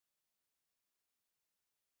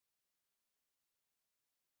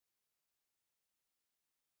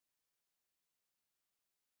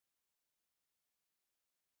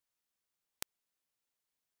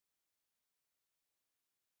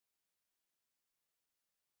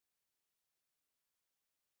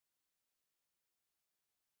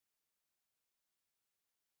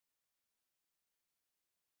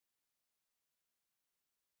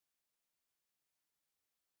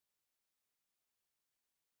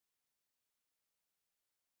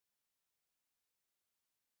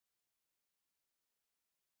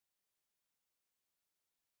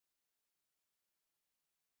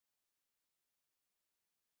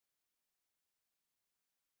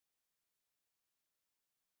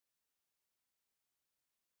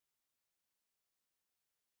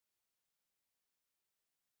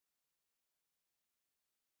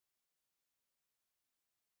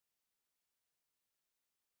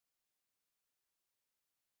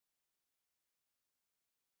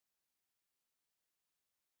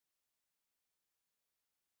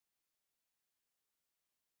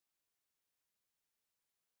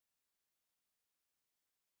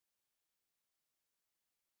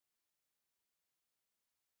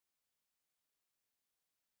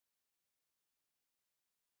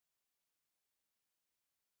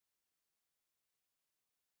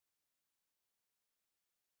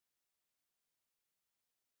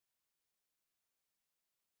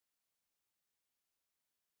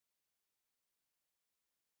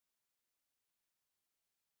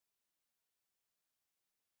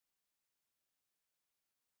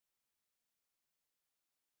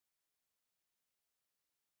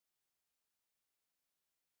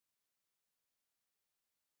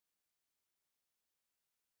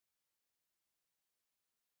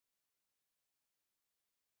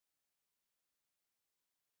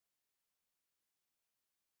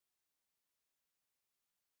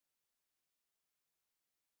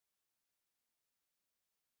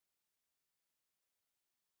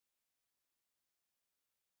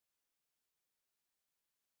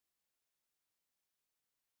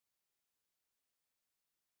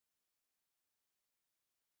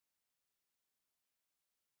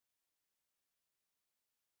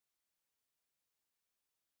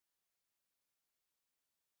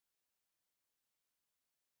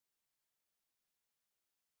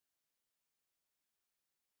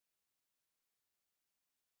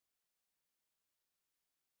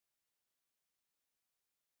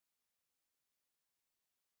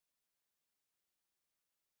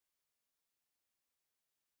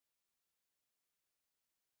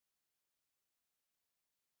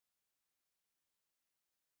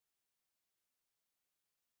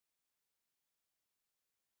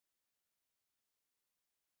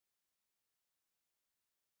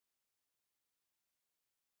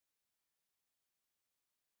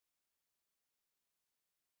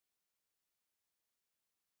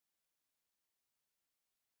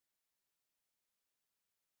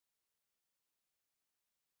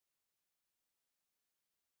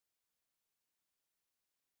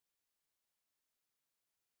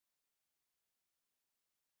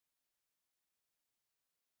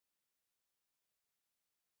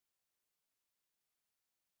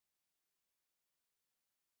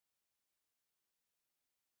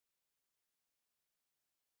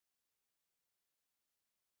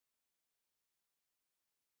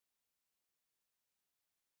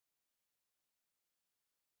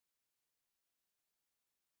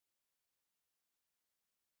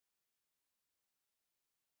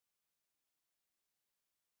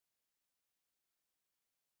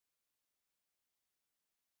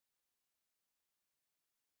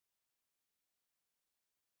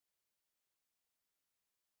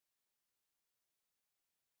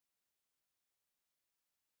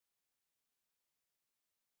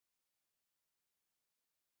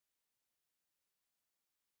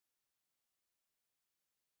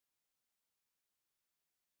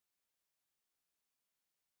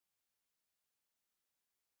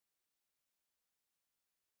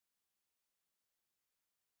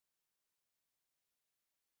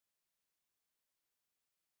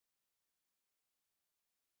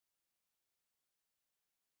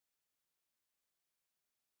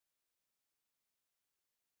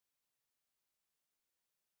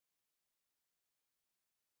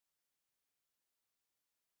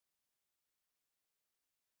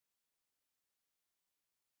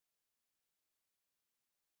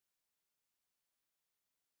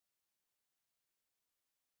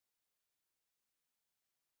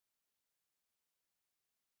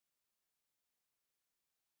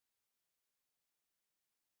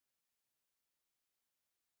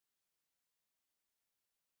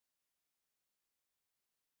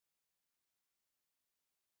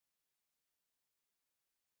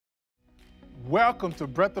Welcome to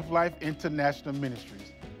Breath of Life International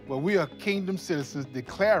Ministries, where we are kingdom citizens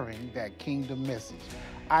declaring that kingdom message.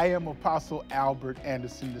 I am Apostle Albert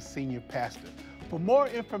Anderson, the senior pastor. For more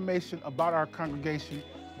information about our congregation,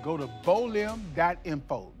 go to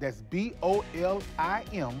bolim.info. That's BOLIM.info.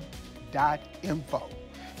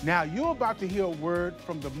 Now, you're about to hear a word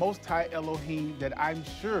from the Most High Elohim that I'm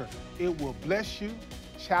sure it will bless you,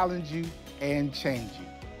 challenge you, and change you.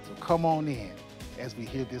 So come on in as we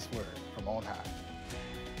hear this word from on high.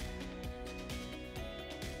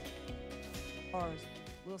 Ours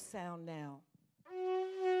will sound now.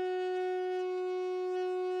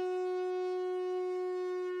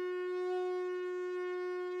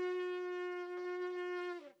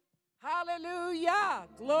 Hallelujah.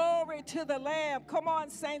 Glory to the Lamb. Come on,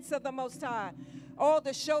 saints of the Most High. Oh,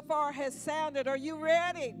 the shofar has sounded. Are you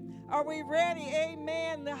ready? Are we ready?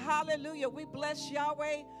 Amen. Hallelujah. We bless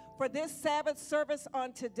Yahweh for this Sabbath service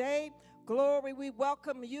on today. Glory, we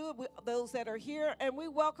welcome you, those that are here, and we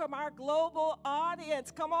welcome our global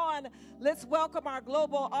audience. Come on, let's welcome our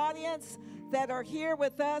global audience that are here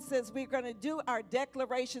with us as we're going to do our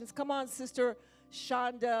declarations. Come on, Sister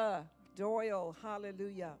Shonda Doyle.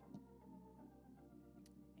 Hallelujah.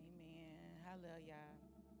 Amen. Hallelujah.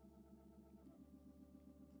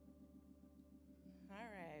 All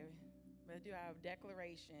right, we'll do our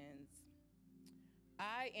declarations.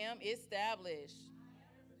 I am established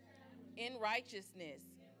in righteousness,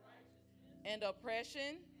 and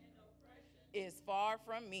oppression is far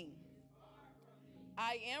from me.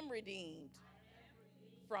 I am redeemed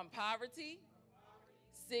from poverty,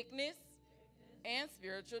 sickness, and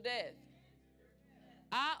spiritual death.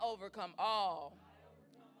 I overcome all.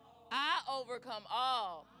 I overcome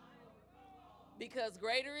all, because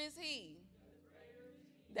greater is He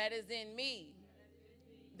that is in me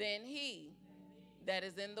than he that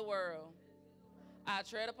is in the world. I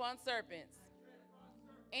tread upon serpents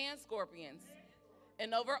and scorpions,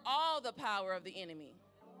 and over all the power of the enemy.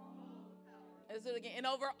 Let's do it again. And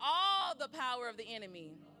over all the power of the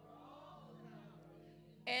enemy.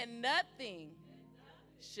 And nothing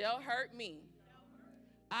shall hurt me.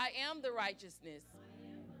 I am the righteousness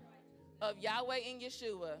of Yahweh in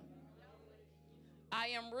Yeshua. I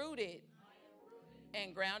am rooted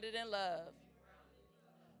and grounded in love.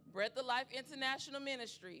 Breath of Life International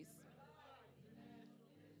Ministries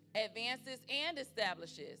advances and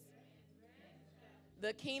establishes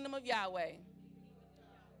the kingdom of Yahweh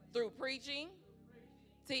through preaching,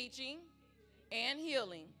 teaching, and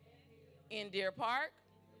healing in Deer Park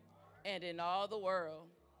and in all the world.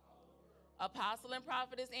 Apostle and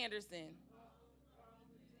Prophetess Anderson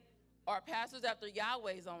are pastors after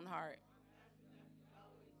Yahweh's own heart,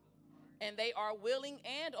 and they are willing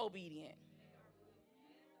and obedient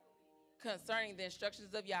concerning the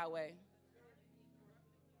instructions of Yahweh.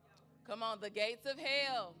 Come on, the gates of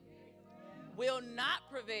hell will not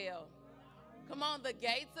prevail. Come on, the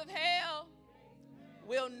gates of hell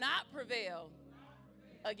will not prevail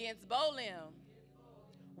against BOLIM.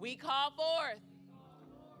 We call forth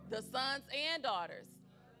the sons and daughters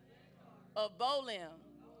of BOLIM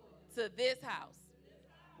to this house.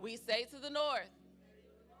 We say to the north,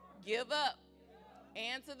 give up,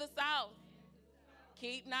 and to the south,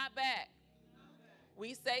 keep not back.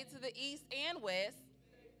 We say to the east and west,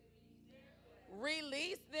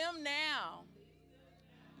 release them now.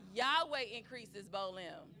 Yahweh increases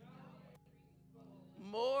BOLIM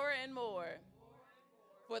more and more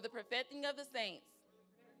for the perfecting of the saints,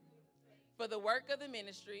 for the work of the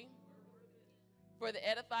ministry, for the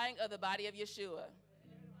edifying of the body of Yeshua.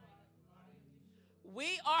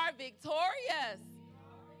 We are victorious.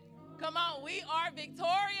 Come on, we are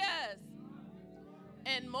victorious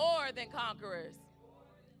and more than conquerors.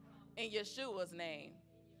 In Yeshua's name,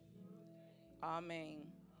 amen.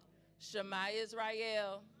 Shema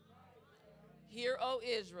Israel, hear, O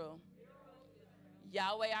Israel,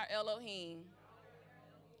 Yahweh our Elohim,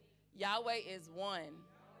 Yahweh is one.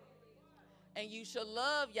 And you shall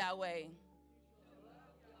love Yahweh,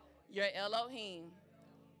 your Elohim,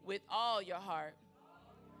 with all your heart,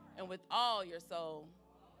 and with all your soul,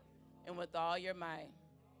 and with all your might.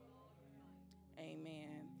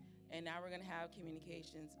 Amen. And now we're going to have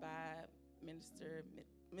communications by Minister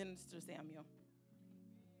Samuel.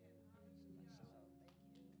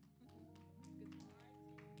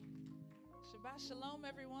 Shabbat Shalom,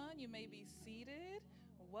 everyone. You may be seated.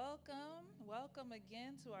 Welcome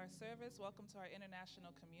again to our service. Welcome to our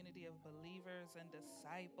international community of believers and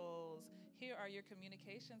disciples. Here are your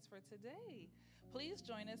communications for today. Please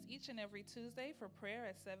join us each and every Tuesday for prayer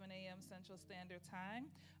at 7 a.m. Central Standard Time.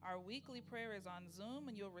 Our weekly prayer is on Zoom,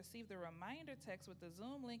 and you'll receive the reminder text with the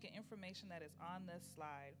Zoom link and information that is on this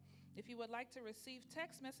slide. If you would like to receive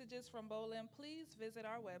text messages from BOLIM, please visit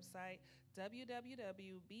our website,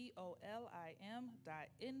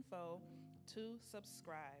 www.bolim.info, to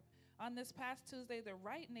subscribe. On this past Tuesday, the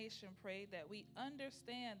Right Nation prayed that we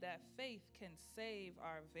understand that faith can save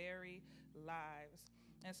our very lives.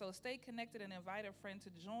 And so stay connected and invite a friend to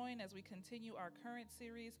join as we continue our current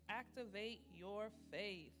series, Activate Your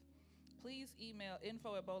Faith. Please email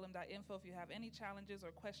info@bolim.info if you have any challenges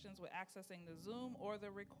or questions with accessing the Zoom or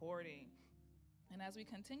the recording. And as we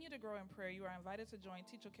continue to grow in prayer, you are invited to join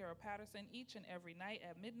Teacher Carol Patterson each and every night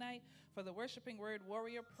at midnight for the Worshiping Word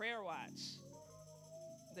Warrior Prayer Watch.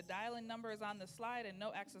 The dial-in number is on the slide and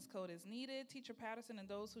no access code is needed. Teacher Patterson and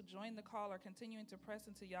those who join the call are continuing to press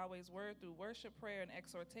into Yahweh's Word through worship, prayer, and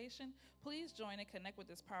exhortation. Please join and connect with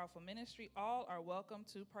this powerful ministry. All are welcome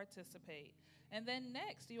to participate. And then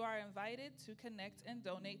next, you are invited to connect and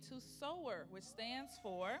donate to SOWER, which stands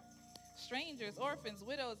for Strangers, Orphans,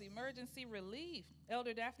 Widows, Emergency Relief.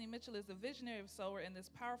 Elder Daphne Mitchell is the visionary of SOWER, and this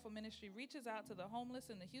powerful ministry reaches out to the homeless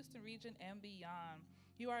in the Houston region and beyond.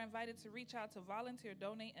 You are invited to reach out to volunteer,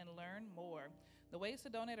 donate, and learn more. The ways to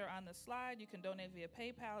donate are on the slide. You can donate via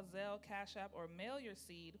PayPal, Zelle, Cash App, or mail your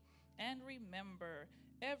seed. And remember,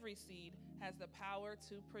 every seed has the power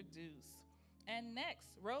to produce. And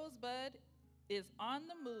next, Rosebud is on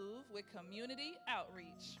the move with community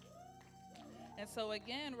outreach. And so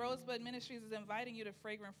again, Rosebud Ministries is inviting you to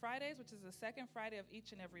Fragrant Fridays, which is the second Friday of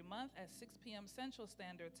each and every month at 6 p.m. Central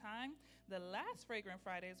Standard Time. The last Fragrant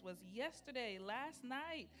Fridays was yesterday, last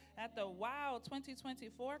night, at the WOW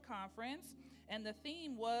 2024 conference, and the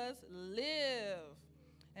theme was Live.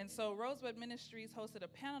 And so Rosebud Ministries hosted a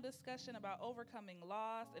panel discussion about overcoming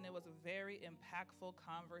loss, and it was a very impactful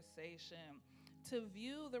conversation. To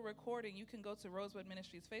view the recording, you can go to Rosebud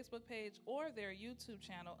Ministries' Facebook page or their YouTube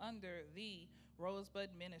channel under the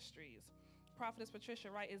Rosebud Ministries. Prophetess Patricia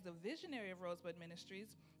Wright is the visionary of Rosebud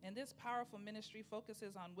Ministries, and this powerful ministry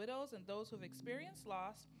focuses on widows and those who have experienced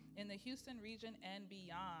loss in the Houston region and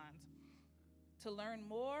beyond. To learn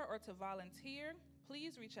more or to volunteer,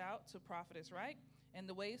 please reach out to Prophetess Wright, and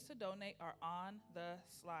the ways to donate are on the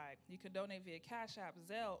slide. You can donate via Cash App,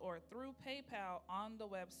 Zelle, or through PayPal on the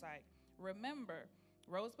website. Remember,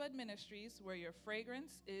 Rosebud Ministries, where your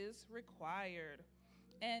fragrance is required.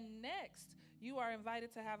 And next, you are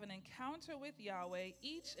invited to have an encounter with Yahweh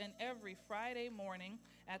each and every Friday morning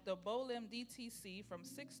at the BOLIM DTC from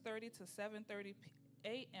 6:30 to 7:30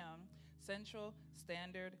 a.m. Central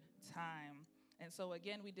Standard Time. And so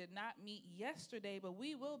again, we did not meet yesterday, but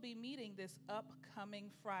we will be meeting this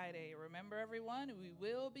upcoming Friday. Remember, everyone, we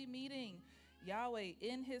will be meeting Yahweh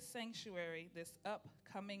in his sanctuary this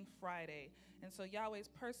upcoming Friday. And so Yahweh is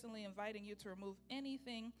personally inviting you to remove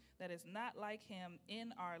anything that is not like him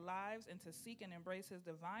in our lives and to seek and embrace his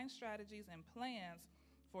divine strategies and plans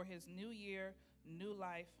for his new year, new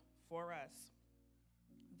life for us.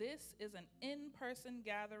 This is an in-person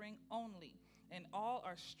gathering only, and all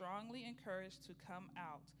are strongly encouraged to come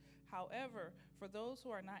out. However, for those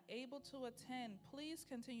who are not able to attend, please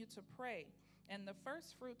continue to pray. And the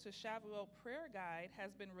First Fruit to Shavuot prayer guide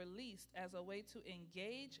has been released as a way to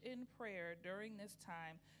engage in prayer during this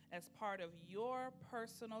time as part of your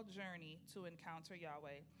personal journey to encounter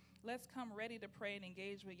Yahweh. Let's come ready to pray and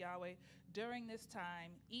engage with Yahweh during this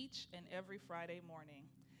time each and every Friday morning.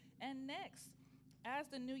 And next, as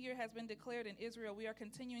the new year has been declared in Israel, we are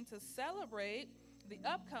continuing to celebrate the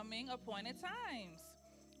upcoming appointed times.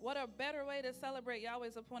 What a better way to celebrate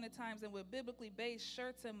Yahweh's appointed times than with biblically based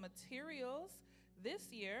shirts and materials.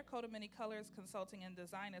 This year, Coat of Many Colors Consulting and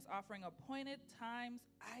Design is offering appointed times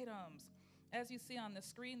items. As you see on the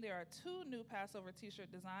screen, there are 2 new Passover t-shirt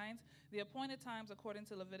designs, the appointed times according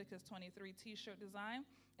to Leviticus 23 t-shirt design,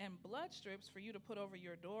 and blood strips for you to put over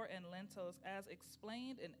your door and lintels as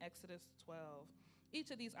explained in Exodus 12.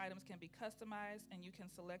 Each of these items can be customized, and you can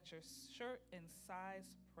select your shirt and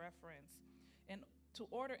size preference. And to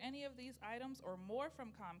order any of these items or more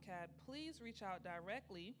from Comcad, please reach out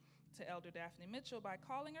directly to Elder Daphne Mitchell by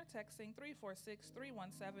calling or texting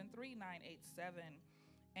 346-317-3987.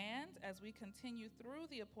 And as we continue through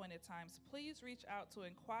the appointed times, please reach out to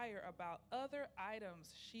inquire about other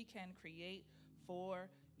items she can create for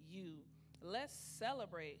you. Let's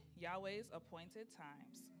celebrate Yahweh's appointed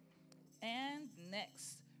times. And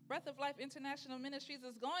next, Breath of Life International Ministries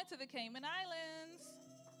is going to the Cayman Islands.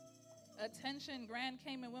 Attention, Grand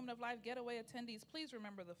Cayman Women of Life Getaway attendees, please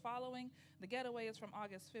remember the following. The getaway is from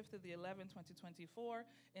August 5th to the 11th, 2024.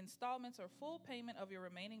 Installments or full payment of your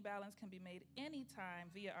remaining balance can be made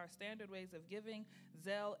anytime via our standard ways of giving,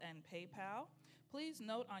 Zelle, and PayPal. Please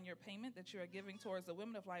note on your payment that you are giving towards the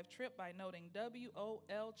Women of Life trip by noting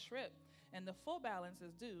WOL trip, and the full balance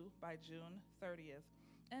is due by June 30th.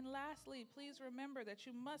 And lastly, please remember that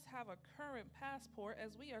you must have a current passport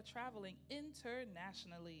as we are traveling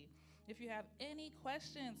internationally. If you have any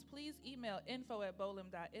questions, please email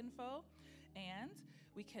info@bolim.info. And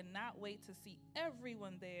we cannot wait to see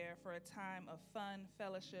everyone there for a time of fun,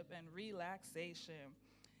 fellowship, and relaxation.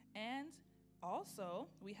 And also,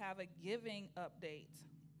 we have a giving update.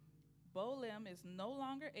 BOLIM is no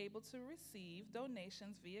longer able to receive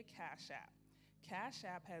donations via Cash App. Cash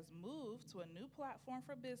App has moved to a new platform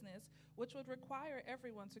for business, which would require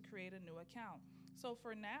everyone to create a new account. So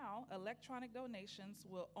for now, electronic donations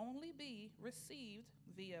will only be received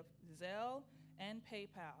via Zelle and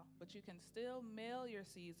PayPal, but you can still mail your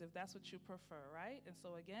seeds if that's what you prefer, right? And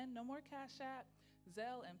so again, no more Cash App,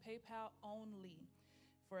 Zelle and PayPal only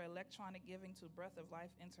for electronic giving to Breath of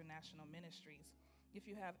Life International Ministries. If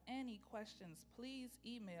you have any questions, please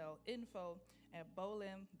email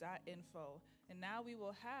info@bolim.info. And now we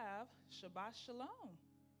will have Shabbat Shalom.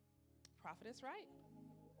 Prophetess Wright.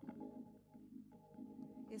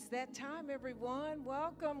 It's that time, everyone.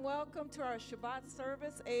 Welcome, welcome to our Shabbat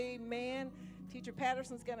service. Amen. Teacher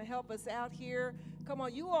Patterson's going to help us out here. Come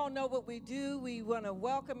on, you all know what we do. We want to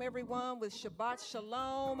welcome everyone with Shabbat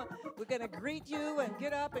Shalom. We're going to greet you and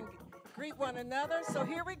get up and greet one another. So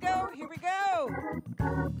here we go. Here we go.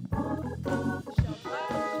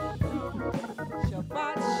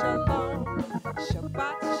 Shabbat Shalom.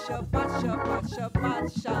 Shabbat, Shabbat, Shabbat, Shabbat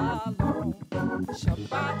Shalom.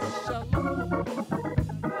 Shabbat Shalom.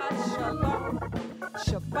 Shabbat Shalom.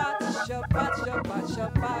 Shabbat, Shabbat, Shabbat,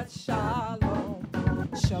 Shabbat Shalom.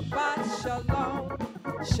 Shabbat Shalom.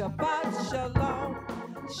 Shabbat Shalom.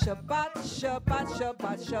 Shabbat, Shabbat,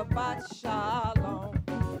 Shabbat, Shabbat Shalom.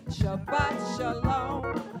 Shabbat Shalom.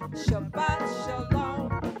 Shabbat Shalom.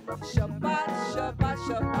 Shabbat, Shabbat,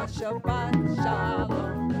 Shabbat, Shabbat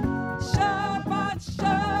Shalom. Shabbat,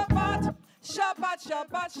 Shabbat. Shabbat,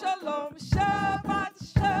 Shabbat Shalom. Shabbat,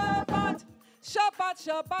 Shabbat. Shabbat,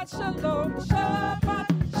 Shabbat Shalom. Shabbat,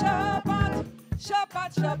 Shabbat.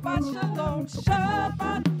 Shabbat, Shabbat Shalom.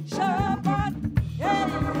 Shabbat, Shabbat. Hey,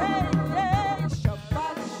 hey, hey.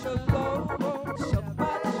 Shabbat Shalom.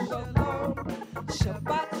 Shabbat Shalom.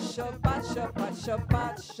 Shabbat, Shabbat, Shabbat,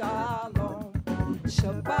 Shabbat Shalom.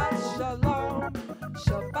 Shabbat Shalom.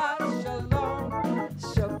 Shabbat Shalom.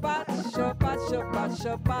 Shabbat, Shabbat, Shabbat,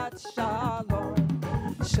 Shabbat Shalom.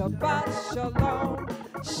 Shabbat Shalom.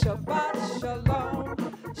 Shabbat Shalom.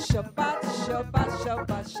 Shabbat, Shabbat,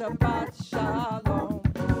 Shabbat, Shabbat Shalom.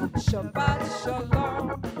 Shabbat Shalom.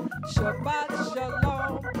 Shabbat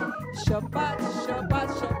Shalom. Shabbat, Shabbat,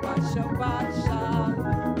 Shabbat, Shabbat Shalom.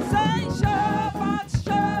 Say Shabbat,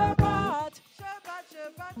 Shabbat. Shabbat,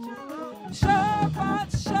 Shabbat Shalom. Shabbat,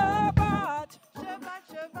 Shabbat. Shabbat,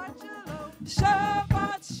 Shabbat Shalom.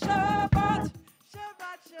 Shabbat, Shabbat.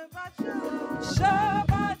 Shabbat, Shabbat Shalom.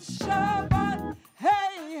 Shabbat, Shabbat.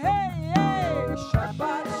 Hey, hey, hey.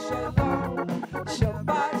 Shabbat Shalom.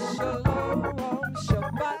 Shabbat Shalom.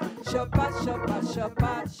 Shabbat, Shabbat, Shabbat,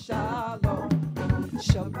 Shabbat Shalom.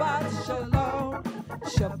 Shabbat Shalom.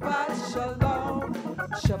 Shabbat Shalom.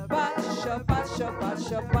 Shabbat, Shabbat, Shabbat,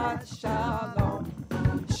 Shabbat Shalom.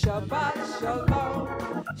 Shabbat Shalom.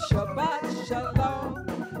 Shabbat Shalom.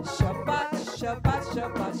 Shabbat, Shabbat,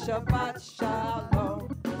 Shabbat, Shabbat Shalom.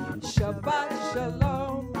 Shabbat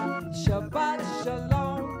Shalom. Shabbat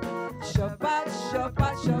Shalom. Shabbat,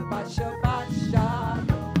 Shabbat, Shabbat, Shabbat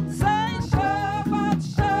Shalom. Say Shabbat,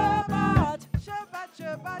 Shabbat. Shabbat,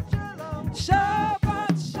 Shabbat Shalom.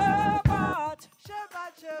 Shabbat, Shabbat.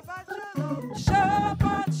 Shabbat, Shabbat Shalom.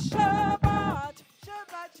 Shabbat, Shabbat.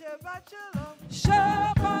 Shabbat, Shabbat Shalom.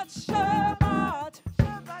 Shabbat, Shabbat.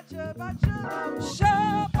 Shabbat, Shabbat Shalom.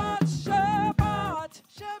 Shabbat, Shabbat.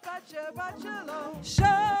 Shabbat, Shabbat Shalom.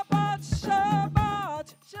 Shabbat, Shabbat.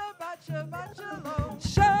 Shabbat, Shabbat Shalom.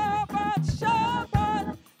 Shabbat, Shabbat.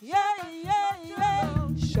 Yeah, yeah, yeah.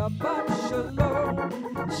 Shabbat Shalom.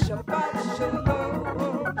 Shabbat Shalom.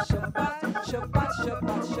 Shabbat, Shabbat,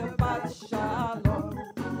 Shabbat, Shabbat Shalom.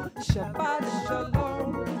 Shabbat Shalom.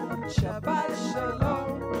 Shabbat Shalom.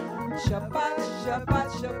 Shabbat, Shabbat,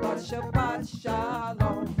 Shabbat, Shabbat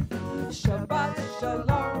Shalom. Shabbat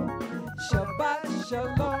Shalom. Shabbat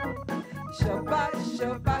Shalom. Shabbat,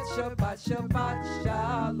 Shabbat, Shabbat, Shabbat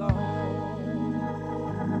Shalom.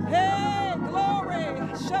 Hey, glory.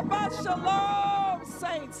 Shabbat Shalom,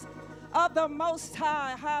 saints. of the Most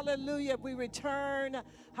High. Hallelujah. We return,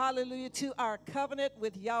 hallelujah, to our covenant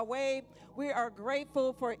with Yahweh. We are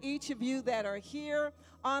grateful for each of you that are here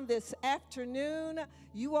on this afternoon.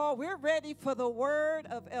 You all, we're ready for the word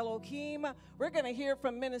of Elohim. We're going to hear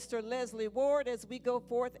from Minister Leslie Ward as we go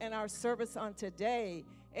forth in our service on today.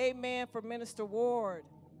 Amen for Minister Ward.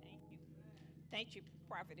 Thank you. Thank you,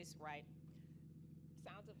 Prophetess Wright.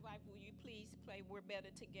 Sounds of Life, will you please play We're Better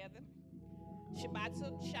Together?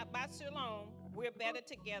 Shabbat Shalom, we're better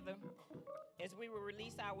together as we will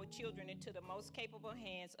release our children into the most capable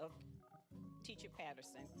hands of Teacher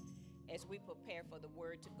Patterson as we prepare for the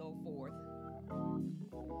word to go forth.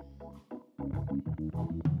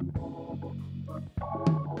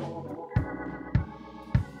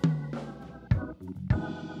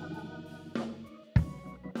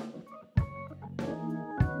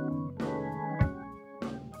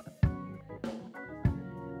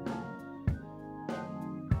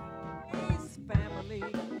 His family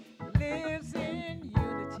lives in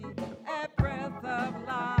unity at breath of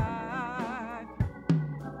life.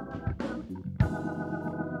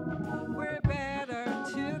 We're better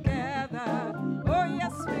together. Oh,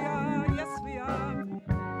 yes, we are. Yes, we are.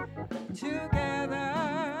 Together.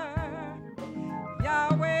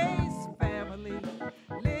 Yahweh's family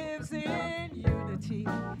lives in unity.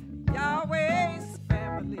 Yahweh's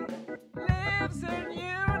family lives in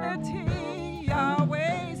unity.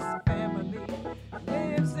 Yahweh's family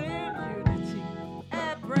lives in unity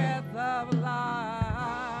at breath of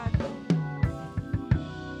life.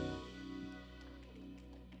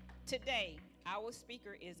 Today, our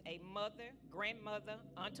speaker is a mother, grandmother,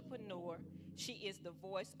 entrepreneur. She is the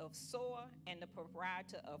voice of SOAR and the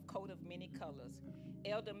proprietor of Coat of Many Colors.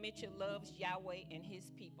 Elder Mitchell loves Yahweh and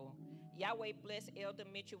his people. Yahweh bless Elder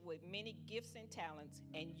Mitchell with many gifts and talents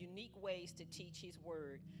and unique ways to teach his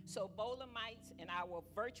word. So BOLIMites and our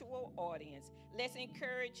virtual audience, let's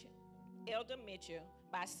encourage Elder Mitchell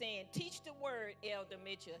by saying, teach the word, Elder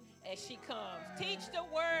Mitchell, as she comes. Teach the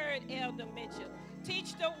word, Elder Mitchell.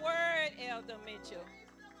 Teach the word, Elder Mitchell.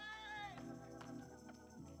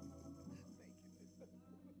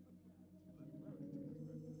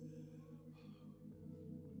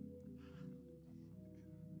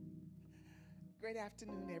 Great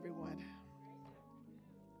afternoon, everyone.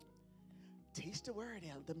 Teach the word,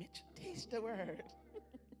 Elder Mitchell. Teach the word.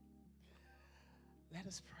 Let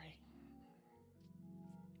us pray.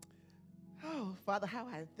 Oh, Father, how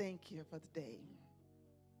I thank you for today.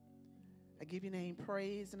 I give your name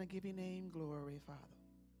praise and I give your name glory, Father.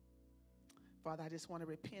 Father, I just want to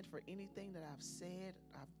repent for anything that I've said,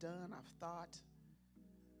 I've done, I've thought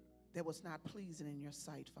that was not pleasing in your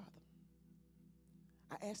sight, Father.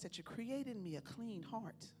 I ask that you create in me a clean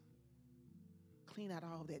heart. Clean out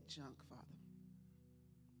all that junk, Father.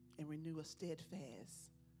 And renew a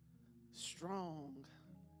steadfast, strong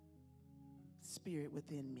spirit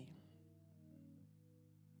within me.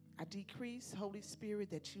 I decrease, Holy Spirit,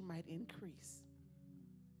 that you might increase.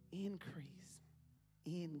 Increase.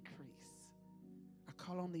 Increase. I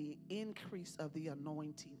call on the increase of the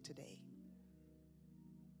anointing today.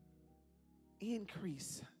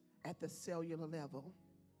 Increase at the cellular level.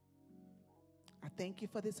 I thank you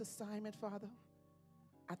for this assignment, Father.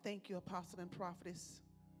 I thank you, Apostle and Prophetess,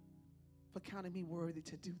 for counting me worthy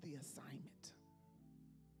to do the assignment.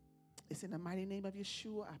 It's in the mighty name of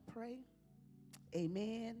Yeshua I pray.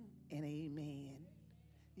 Amen and amen.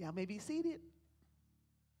 Y'all may be seated.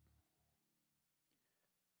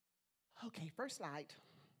 Okay, first slide.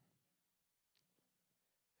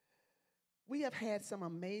 We have had some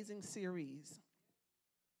amazing series,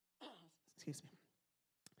 excuse me,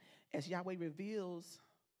 as Yahweh reveals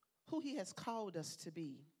who he has called us to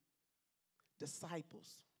be,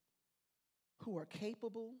 disciples who are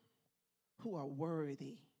capable, who are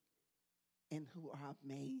worthy, and who are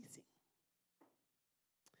amazing.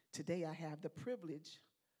 Today I have the privilege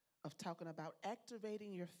of talking about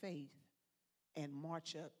activating your faith and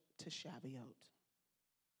march up to Shavuot.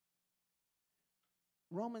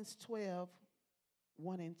 Romans 12,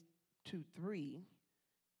 1 and 2, 3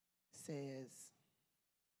 says,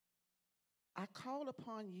 I call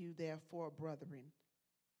upon you, therefore, brethren,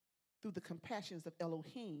 through the compassions of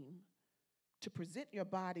Elohim, to present your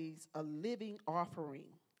bodies a living offering,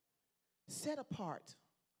 set apart,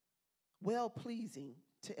 well-pleasing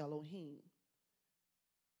to Elohim,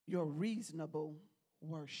 your reasonable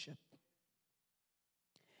worship.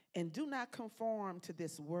 And do not conform to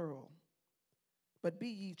this world, but be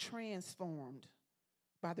ye transformed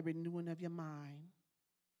by the renewing of your mind,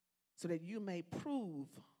 so that you may prove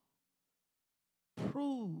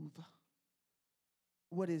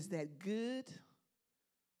what is that good,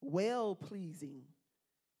 well-pleasing,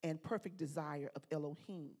 and perfect desire of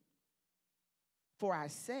Elohim. For I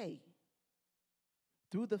say,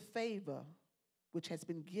 through the favor which has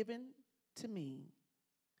been given to me,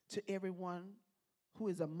 to everyone who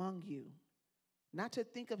is among you, not to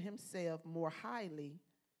think of himself more highly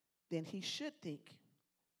than he should think,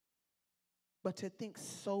 but to think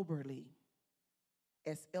soberly,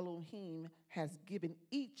 as Elohim has given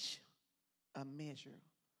each a measure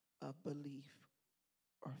of belief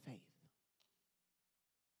or faith.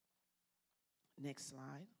 Next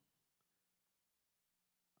slide.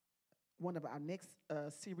 One of our next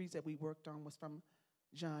series that we worked on was from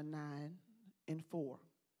John 9:4.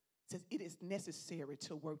 It says, it is necessary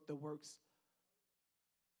to work the works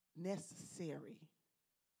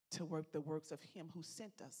of him who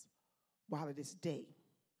sent us while it is day.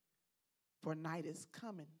 For night is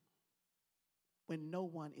coming when no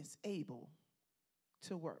one is able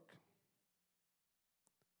to work.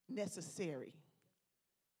 Necessary.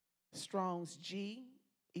 Strong's G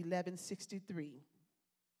 1163.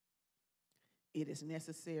 It is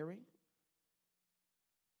necessary.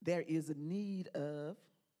 There is a need of,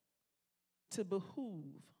 to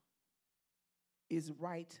behoove, is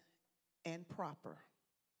right and proper.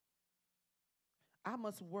 I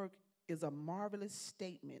must work is a marvelous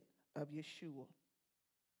statement of Yeshua.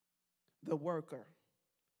 The worker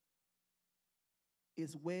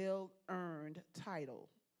is well-earned title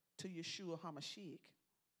to Yeshua HaMashiach.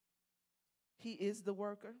 He is the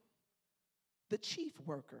worker, the chief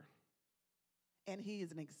worker, and he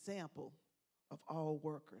is an example of all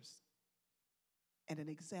workers and an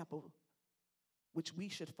example which we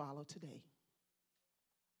should follow today.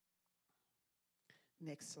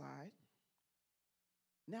 Next slide.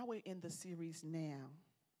 Now we're in the series now,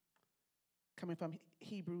 coming from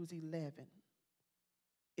Hebrews 11.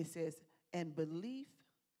 It says, and belief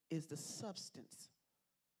is the substance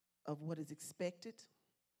of what is expected,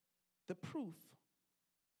 the proof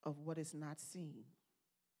of what is not seen.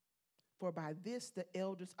 For by this the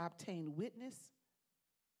elders obtained witness.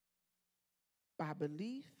 By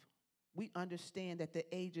belief, we understand that the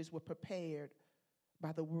ages were prepared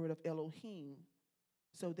by the word of Elohim,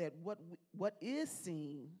 so that what is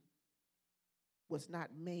seen was not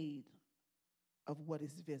made of what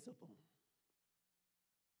is visible.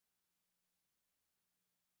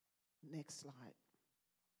 Next slide.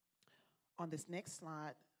 On this next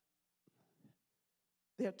slide,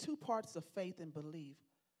 there are two parts of faith and belief.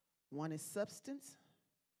 One is substance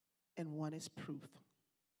and one is proof.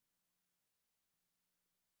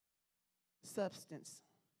 Substance,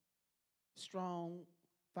 Strong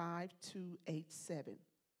 5287.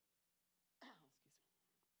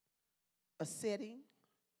 A setting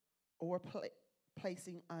or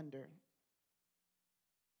placing under.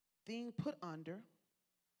 Thing put under,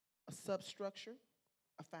 a substructure,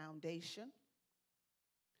 a foundation,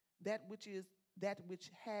 that which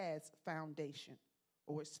has foundation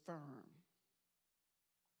or is firm.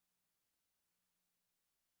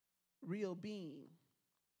 Real being,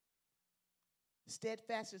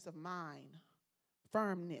 steadfastness of mind,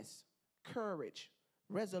 firmness, courage,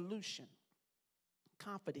 resolution,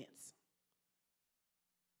 confidence,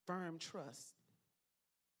 firm trust,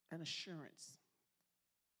 and assurance,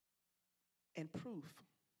 and proof.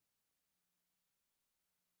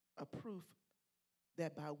 A proof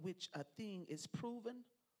that by which a thing is proven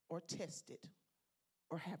or tested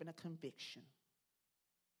or having a conviction.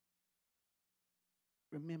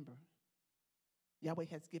 Remember, Yahweh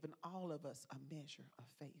has given all of us a measure of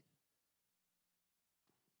faith.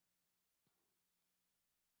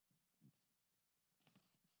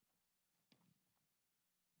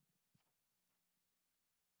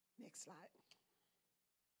 Next slide.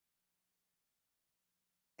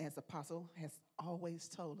 As Apostle has always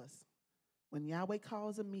told us, when Yahweh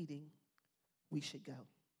calls a meeting, we should go.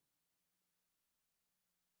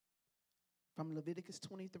 From Leviticus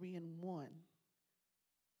 23:1,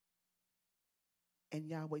 and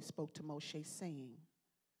Yahweh spoke to Moshe, saying,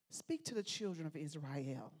 speak to the children of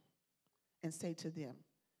Israel and say to them,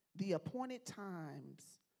 the appointed times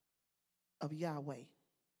of Yahweh,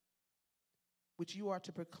 which you are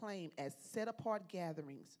to proclaim as set-apart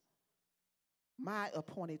gatherings, my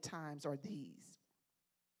appointed times are these.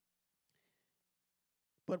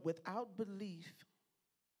 But without belief,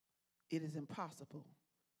 it is impossible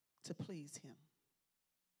to please him.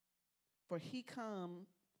 For he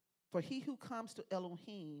who comes to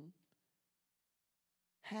Elohim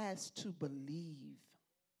has to believe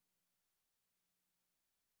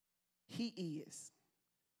he is,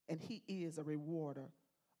 and he is a rewarder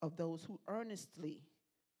of those who earnestly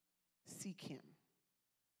seek him.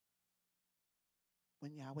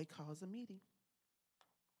 When Yahweh calls a meeting,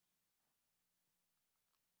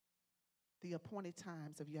 the appointed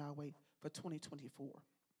times of Yahweh for 2024.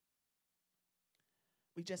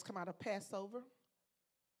 We just come out of Passover,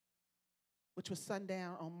 which was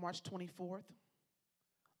sundown on March 24th.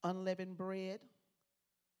 Unleavened bread,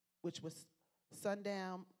 which was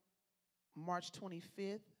sundown March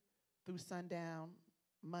 25th through sundown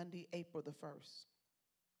Monday, April the 1st.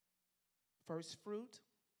 First fruit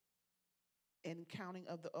and counting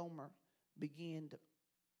of the Omer began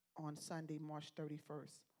on Sunday, March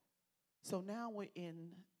 31st. So now we're in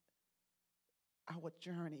our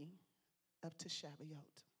journey up to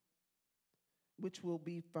Shavuot, which will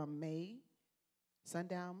be from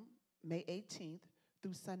sundown May 18th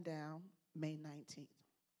through sundown May 19th.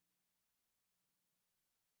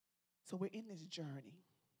 So we're in this journey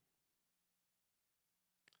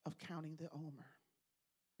of counting the Omer.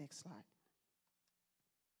 Next slide.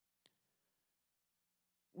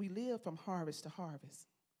 We live from harvest to harvest.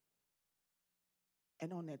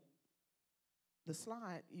 And on the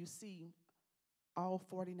slide, you see all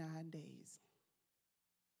 49 days.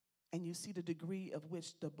 And you see the degree of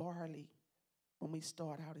which the barley, when we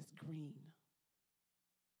start out, is green.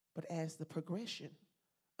 But as the progression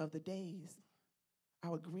of the days,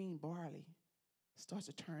 our green barley starts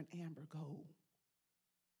to turn amber gold.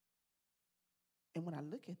 And when I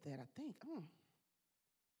look at that, I think,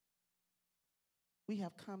 we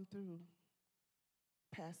have come through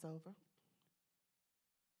Passover,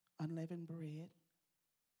 unleavened bread,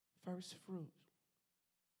 first fruit.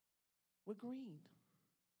 We're green.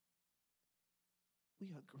 We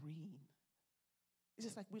are green. It's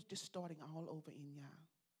just like we're just starting all over in Yah.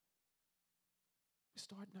 We're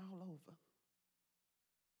starting all over.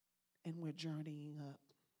 And we're journeying up.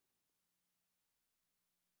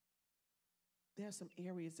 There are some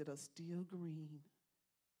areas that are still green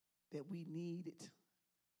that we needed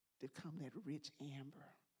to come that rich amber.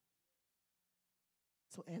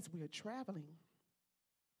 So as we are traveling,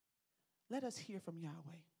 let us hear from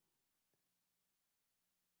Yahweh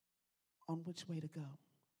on which way to go,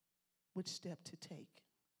 which step to take.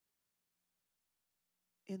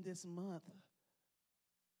 In this month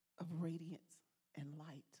of radiance and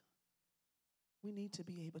light, we need to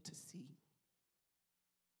be able to see,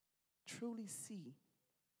 truly see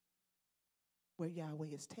where Yahweh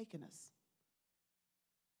has taken us,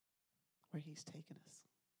 where he's taken us.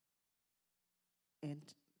 And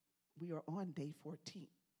we are on day 14.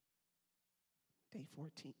 Day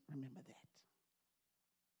 14, remember that.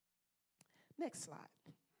 Next slide.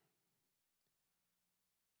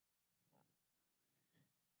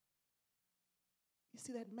 You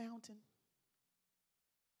see that mountain?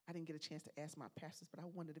 I didn't get a chance to ask my pastors, but I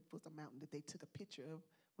wondered if it was a mountain that they took a picture of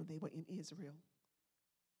when they were in Israel,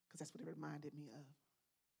 because that's what it reminded me of.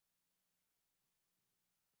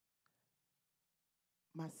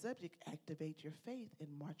 My subject, activate your faith and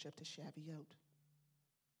march up to Shavuot.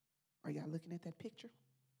 Are y'all looking at that picture?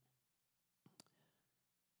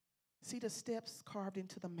 See the steps carved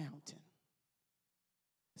into the mountain.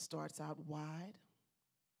 It starts out wide,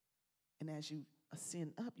 and as you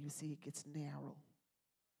ascend up, you see it gets narrow.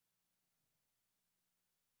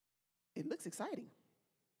 It looks exciting.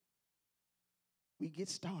 We get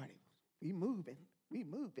started. We moving.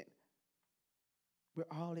 We're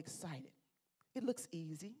all excited. It looks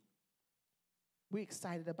easy. We're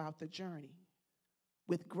excited about the journey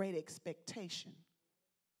with great expectation.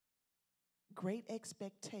 Great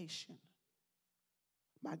expectation.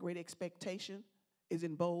 My great expectation is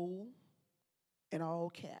in bold and all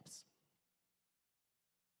caps.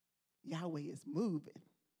 Yahweh is moving.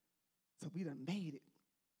 So we done made it.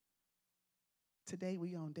 Today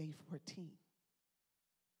we on day 14.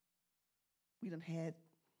 We done had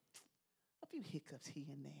a few hiccups here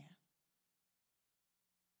and there.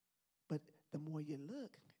 But the more you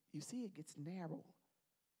look, you see it gets narrow.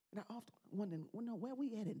 And I often wonder, where we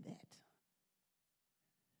at in that?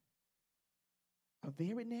 A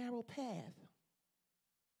very narrow path.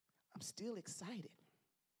 I'm still excited.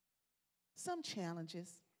 Some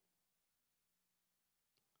challenges.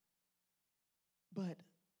 But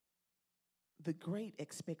the great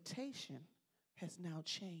expectation has now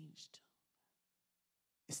changed.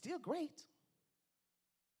 It's still great,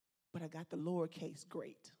 but I got the lowercase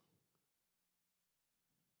great.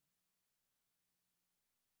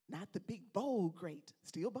 Not the big, bold great,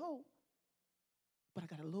 still bold, but I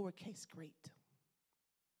got a lowercase great.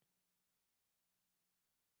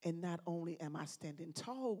 And not only am I standing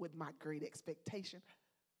tall with my great expectation,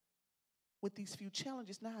 with these few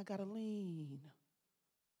challenges, now I got to lean.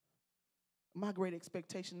 My great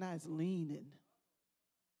expectation now is leaning.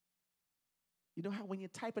 You know how when you're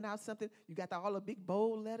typing out something, you got all the big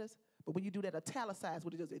bold letters, but when you do that italicized,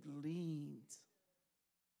 what it does, it leans.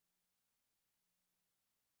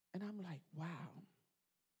 And I'm like, wow.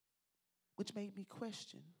 Which made me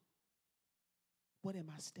question, what am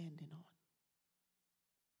I standing on?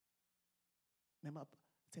 Remember, I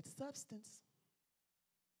said substance.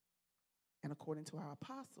 And according to our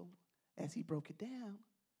apostle, as he broke it down,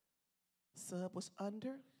 sub was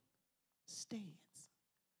under, stands.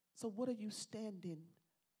 So what are you standing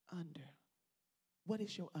under? What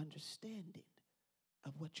is your understanding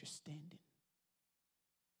of what you're standing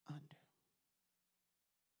under?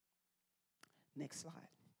 Next slide.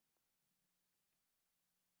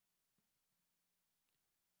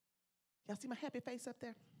 Y'all see my happy face up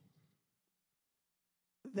there?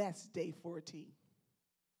 That's day 14.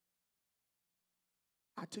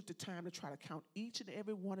 I took the time to try to count each and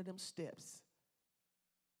every one of them steps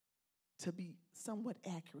to be somewhat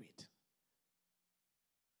accurate.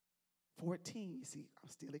 14, you see, I'm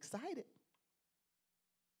still excited.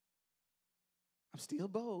 I'm still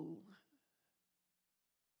bold.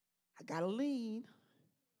 I got to lean.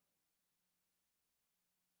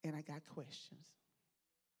 And I got questions.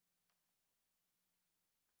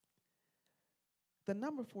 The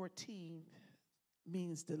number 14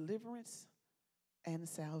 means deliverance and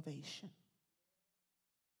salvation.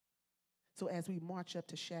 So as we march up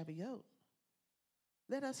to Shavuot,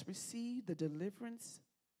 let us receive the deliverance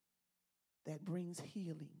that brings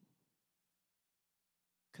healing.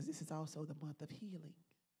 Because this is also the month of healing.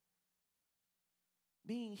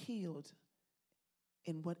 Being healed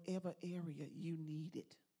in whatever area you need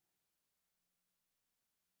it.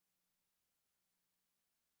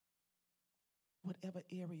 Whatever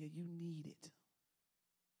area you need it.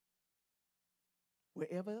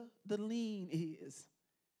 Wherever the lean is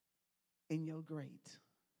in your great.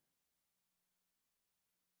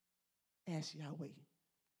 Ask Yahweh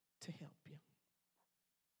to help you.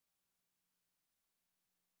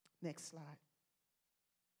 Next slide.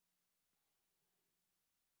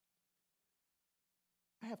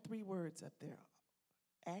 I have 3 words up there.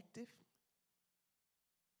 Active,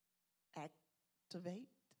 activate,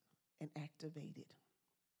 and activated.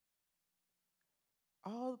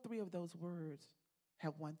 All 3 of those words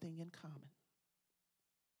have one thing in common.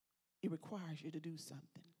 It requires you to do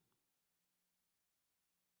something.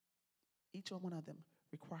 Each one of them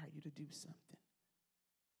require you to do something.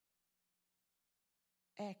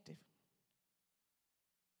 Active,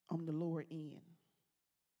 on the lower end.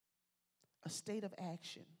 A state of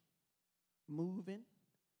action, moving,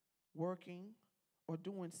 working, or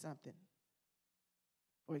doing something.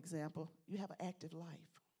 For example, you have an active life.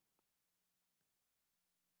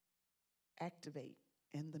 Activate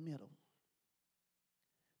in the middle.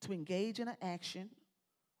 To engage in an action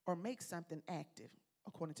or make something active,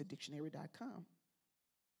 according to dictionary.com.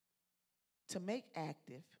 To make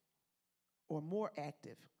active or more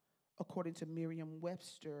active, according to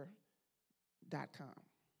Merriam-Webster.com.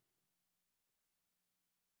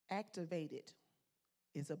 Activated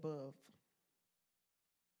is above.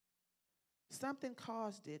 Something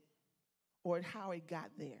caused it or how it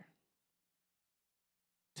got there.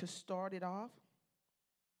 To start it off,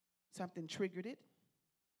 something triggered it.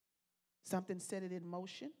 Something set it in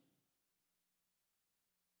motion.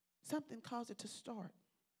 Something caused it to start,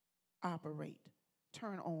 operate,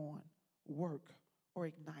 turn on, work, or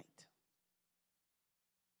ignite.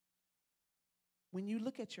 When you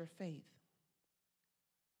look at your faith,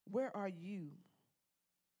 where are you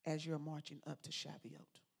as you're marching up to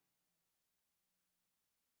Shavuot?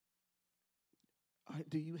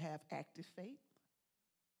 Do you have active faith?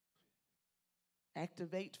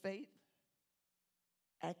 Activate faith?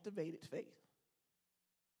 Activated faith?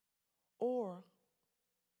 Or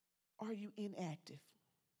are you inactive?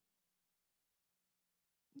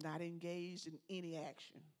 Not engaged in any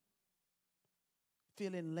action?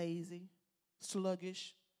 Feeling lazy,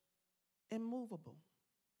 sluggish, immovable?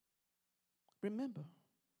 Remember,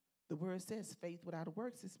 the word says faith without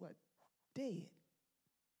works is what? Dead.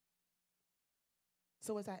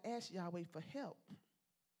 So as I ask Yahweh for help,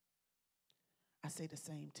 I say the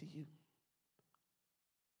same to you.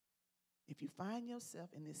 If you find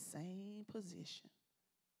yourself in this same position,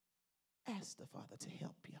 ask the Father to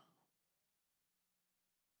help you.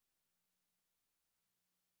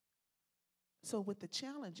 So with the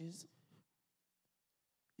challenges,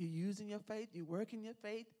 you're using your faith, you're working your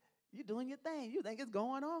faith, you're doing your thing. You think it's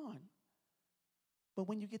going on. But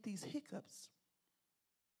when you get these hiccups,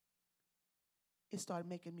 it started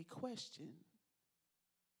making me question,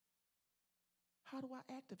 how do I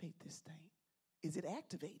activate this thing? Is it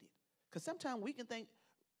activated? Because sometimes we can think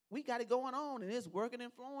we got it going on and it's working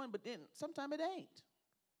and flowing, but then sometimes it ain't.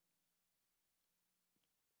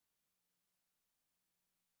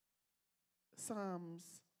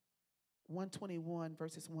 Psalms 121,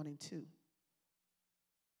 verses 1 and 2. It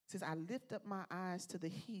says, I lift up my eyes to the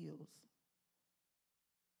hills.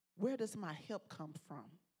 Where does my help come from?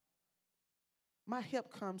 My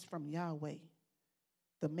help comes from Yahweh,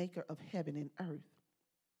 the maker of heaven and earth.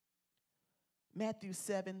 Matthew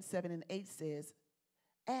 7, 7 and 8 says,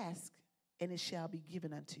 ask, and it shall be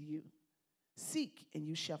given unto you. Seek, and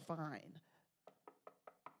you shall find.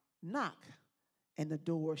 Knock, and the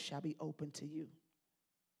door shall be opened to you.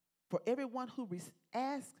 For everyone who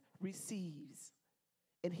asks receives,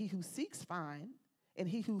 and he who seeks finds, and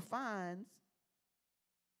he who finds,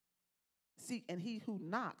 and he who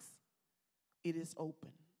knocks, it is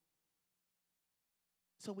open.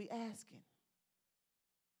 So we asking,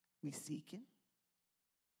 we seeking,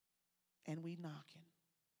 and we knocking.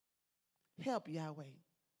 Help, Yahweh.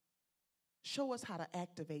 Show us how to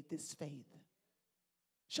activate this faith.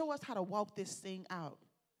 Show us how to walk this thing out.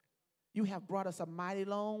 You have brought us a mighty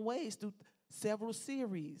long ways through several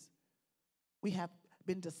series. We have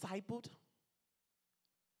been discipled.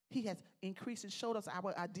 He has increased and showed us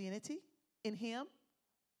our identity in him.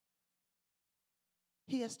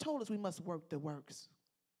 He has told us we must work the works.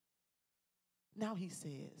 Now he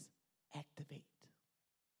says, activate.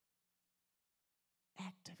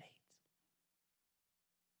 Activate.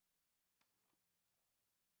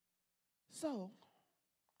 So,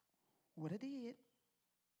 what I did,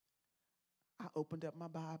 I opened up my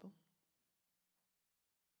Bible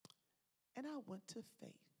and I went to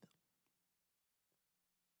faith.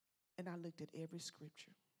 And I looked at every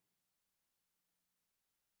scripture.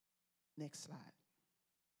 Next slide.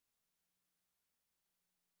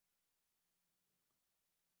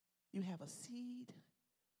 You have a seed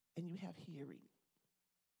and you have hearing.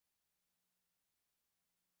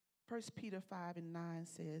 1 Peter 5 and 9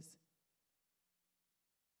 says,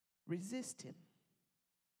 resist him,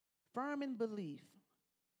 firm in belief,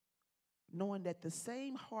 knowing that the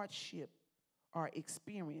same hardship are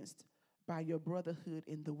experienced by your brotherhood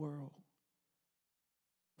in the world.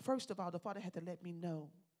 First of all, the Father had to let me know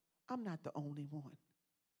I'm not the only one.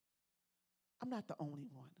 I'm not the only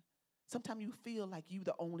one. Sometimes you feel like you're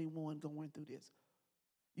the only one going through this.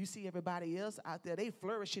 You see everybody else out there, they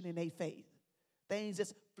flourishing in their faith. Things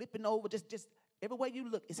just flipping over, just everywhere you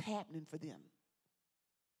look, it's happening for them.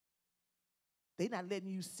 They're not letting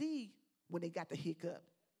you see when they got the hiccup.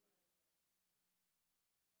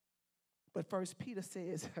 But First Peter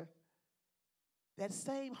says, that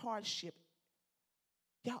same hardship,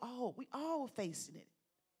 we all facing it.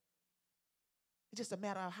 It's just a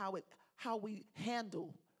matter of how we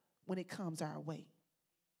handle when it comes our way.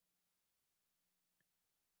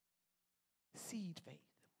 Seed faith.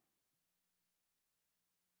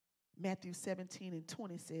 Matthew 17 and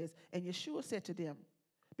 20 says, and Yeshua said to them,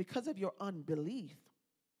 because of your unbelief,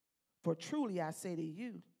 for truly I say to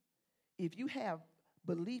you, if you have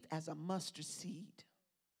belief as a mustard seed,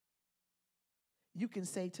 you can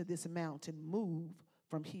say to this mountain, move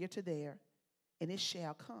from here to there, and it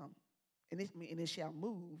shall come, and it shall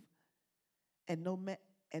move, and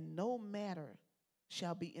no matter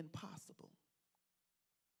shall be impossible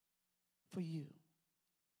for you.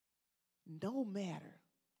 No matter.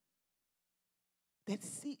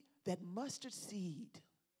 That mustard seed,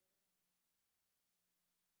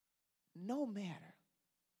 no matter.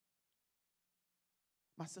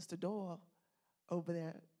 My sister Doyle over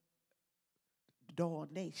there, Doyle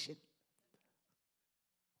Nation,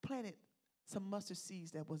 planted some mustard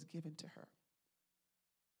seeds that was given to her.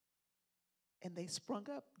 And they sprung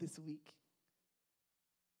up this week.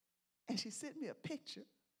 And she sent me a picture.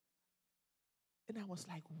 And I was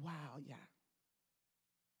like, wow, yeah.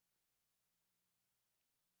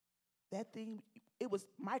 That thing, it was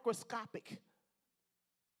microscopic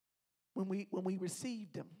when we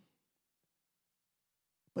received them.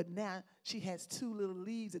 But now she has two little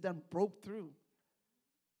leaves that done broke through.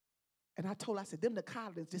 And I told her, I said, them the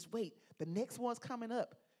codlings, just wait. The next one's coming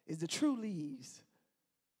up is the true leaves.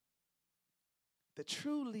 The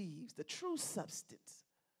true leaves, the true substance.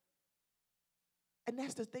 And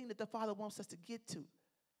that's the thing that the Father wants us to get to.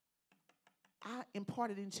 I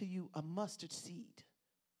imparted into you a mustard seed.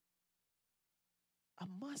 A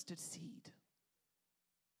mustard seed.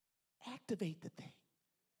 Activate the thing.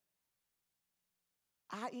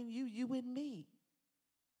 I in you, you in me.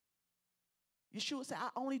 Yeshua said, I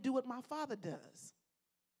only do what my Father does.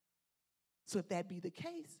 So if that be the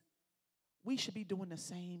case, we should be doing the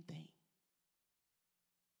same thing.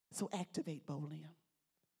 So activate, BOLIM.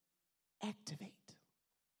 Activate.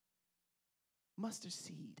 Mustard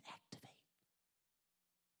seed, activate.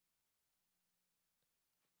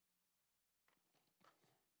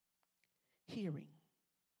 Hearing.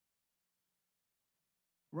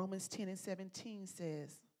 Romans 10 and 17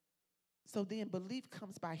 says, so then belief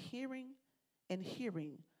comes by hearing, and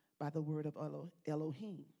hearing by the word of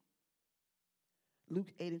Elohim.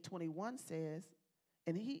 Luke 8 and 21 says,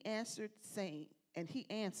 and he answered,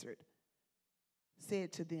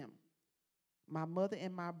 said to them, my mother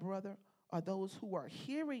and my brother are those who are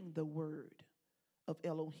hearing the word of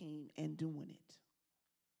Elohim and doing it.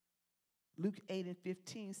 Luke 8 and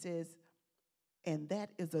 15 says, and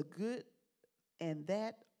that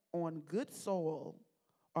on good soil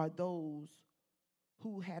are those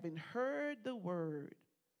who, having heard the word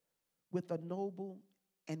with a noble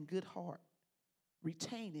and good heart,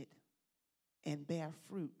 retain it and bear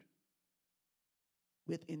fruit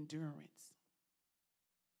with endurance.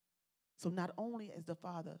 So not only is the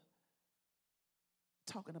Father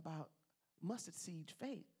talking about mustard seed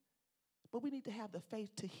faith, but we need to have the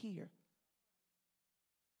faith to hear.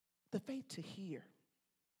 The faith to hear.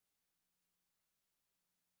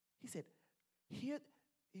 He said,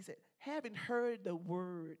 having heard the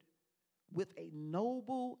word with a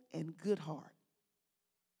noble and good heart.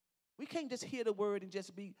 We can't just hear the word and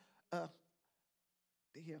just be,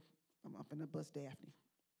 here, I'm up in the bus, Daphne.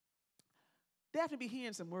 Daphne be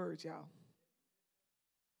hearing some words, y'all.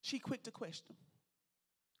 She quick to question.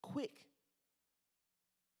 Quick.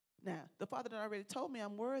 Now, the Father that already told me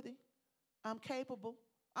I'm worthy, I'm capable,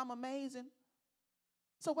 I'm amazing.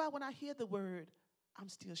 So why when I hear the word, I'm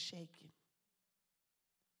still shaking?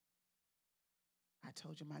 I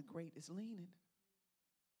told you my great is leaning.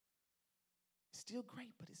 Still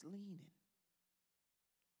great, but it's leaning.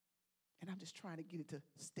 And I'm just trying to get it to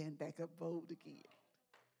stand back up bold again.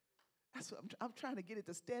 That's what I'm trying to get it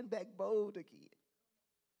to stand back bold again.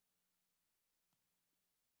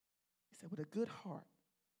 He said, with a good heart,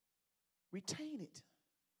 retain it.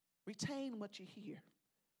 Retain what you hear.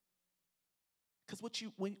 Because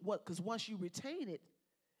once you retain it,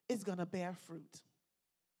 it's going to bear fruit.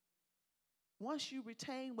 Once you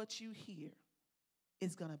retain what you hear,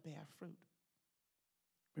 it's going to bear fruit.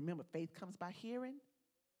 Remember, faith comes by hearing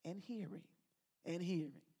and hearing and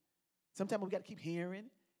hearing. Sometimes we got to keep hearing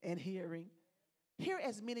and hearing. Hear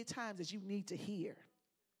as many times as you need to hear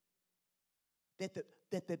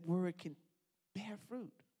that word can bear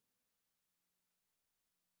fruit.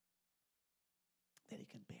 That it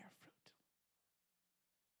can bear fruit.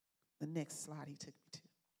 The next slide he took me to.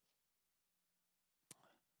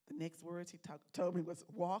 The next words he told me was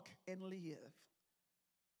walk and live.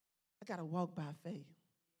 I got to walk by faith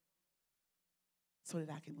so that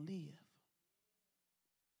I can live.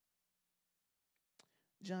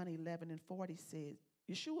 John 11 and 40 says,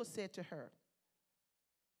 Yeshua said to her,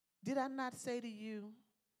 did I not say to you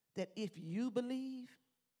that if you believe,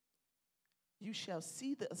 you shall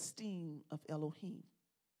see the esteem of Elohim?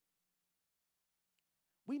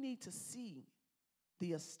 We need to see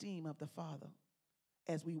the esteem of the Father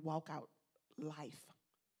as we walk out life.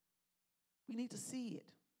 We need to see it,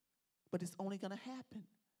 but it's only going to happen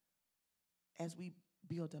as we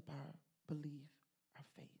build up our belief, our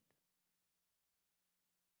faith.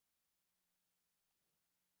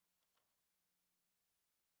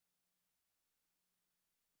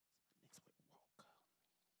 Next word, walk.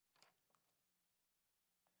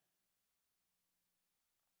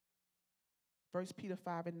 1 Peter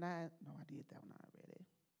 5 and 9. No, I did that one already.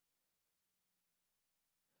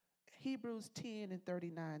 Hebrews 10 and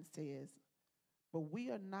 39 says, but we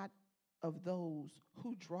are not of those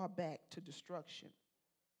who draw back to destruction,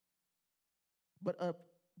 but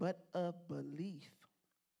of belief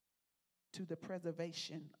to the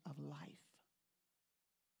preservation of life.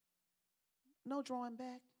 No drawing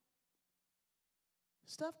back.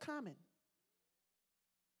 Stuff coming.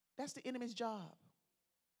 That's the enemy's job.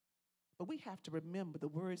 But we have to remember the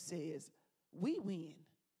word says we win.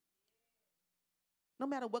 No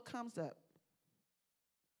matter what comes up.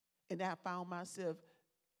 And I found myself,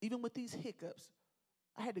 even with these hiccups,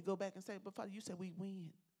 I had to go back and say, but Father, you said we win.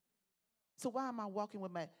 So why am I walking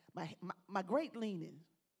with my great leaning?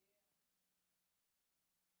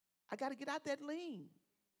 I got to get out that lean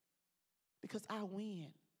because I win.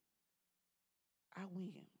 I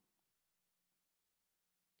win.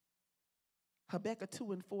 Habakkuk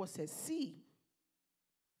 2 and 4 says, see,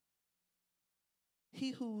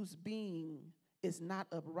 he whose being is not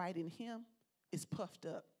upright in him is puffed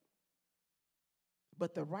up,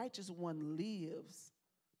 but the righteous one lives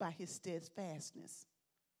by his steadfastness.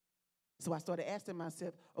 So I started asking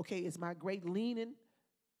myself, okay, is my great leaning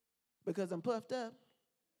because I'm puffed up?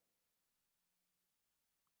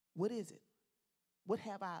 What is it? What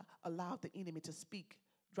have I allowed the enemy to speak,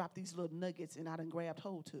 drop these little nuggets, and I done grabbed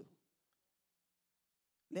hold to?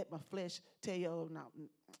 Let my flesh tell you, oh, no,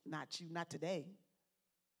 not you, not today.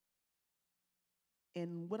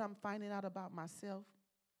 And what I'm finding out about myself,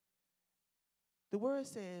 the word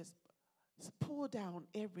says, pull down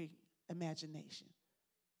every imagination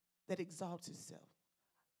that exalts itself.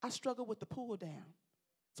 I struggle with the pull down.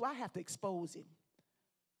 So I have to expose him.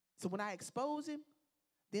 So when I expose him,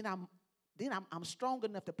 then I'm strong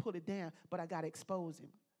enough to pull it down, but I got to expose him.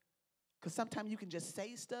 Because sometimes you can just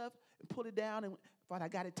say stuff and pull it down, and Father, I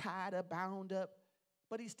got it tied up, bound up,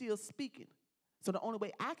 but he's still speaking. So the only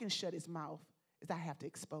way I can shut his mouth is I have to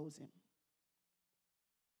expose him.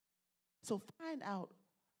 So find out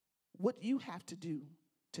what you have to do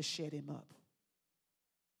to shut him up.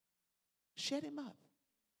 Shut him up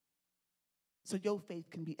so your faith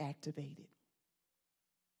can be activated.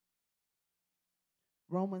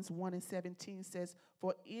 Romans 1:17 says,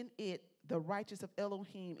 for in it the righteousness of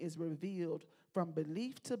Elohim is revealed from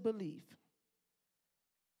belief to belief,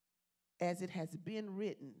 as it has been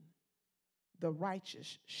written, the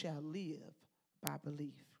righteous shall live by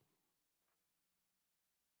belief.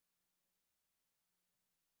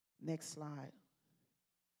 Next slide.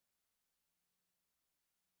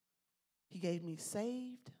 He gave me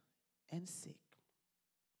saved and sick.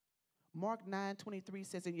 Mark 9:23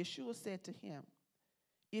 says, and Yeshua said to him,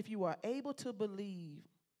 if you are able to believe,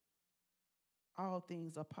 all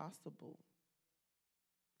things are possible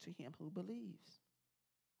to him who believes.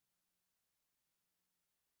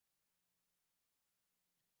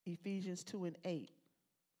 Ephesians 2:8.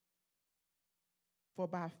 For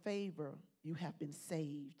by favor you have been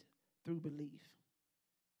saved through belief,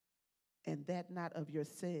 and that not of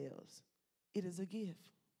yourselves. It is a gift.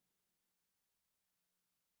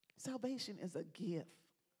 Salvation is a gift.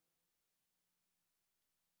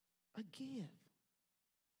 A gift.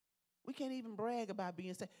 We can't even brag about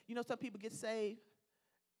being saved. You know, some people get saved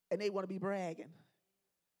and they want to be bragging.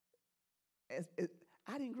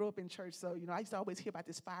 I didn't grow up in church, so, I used to always hear about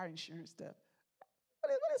this fire insurance stuff.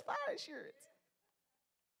 What is fire insurance?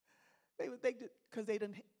 They would think that because they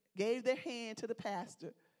done gave their hand to the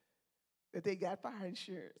pastor that they got fire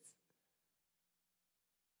insurance.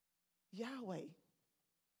 Yahweh.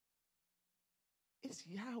 It's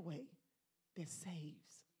Yahweh that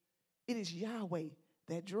saves. It is Yahweh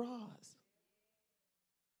that draws.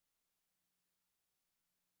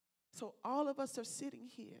 So all of us are sitting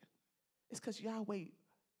here. It's because Yahweh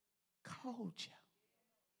called you.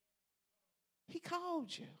 He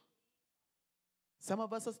called you. Some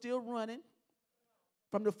of us are still running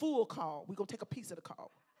from the full call. We're going to take a piece of the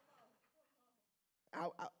call.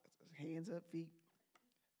 Hands up, feet.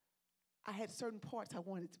 I had certain parts I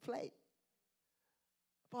wanted to play.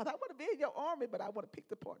 Father, I want to be in your army, but I want to pick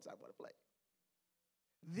the parts I want to play.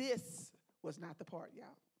 This was not the part, y'all.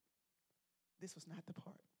 This was not the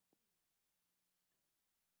part.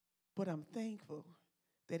 But I'm thankful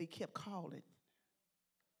that he kept calling.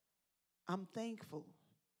 I'm thankful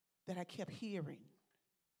that I kept hearing.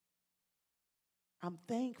 I'm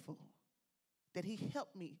thankful that he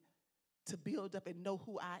helped me to build up and know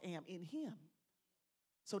who I am in him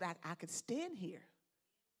so that I could stand here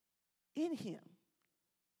in him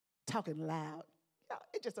talking loud. Y'all,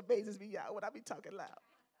 it just amazes me, y'all, when I be talking loud.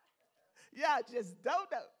 Y'all just don't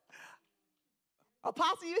know.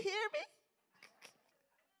 Apostle, you hear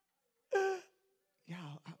me?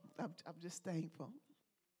 Y'all, I'm just thankful.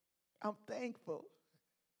 I'm thankful.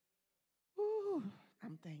 Ooh,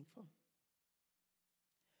 I'm thankful.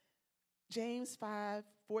 James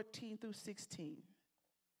 5:14-16.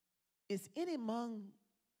 Is any among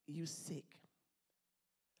you sick?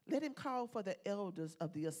 Let him call for the elders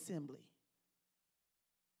of the assembly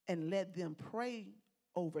and let them pray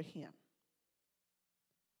over him,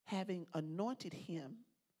 having anointed him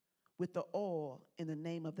with the oil in the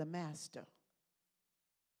name of the master.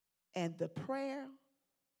 And the prayer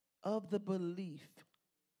of the belief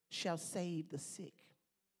shall save the sick,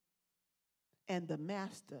 and the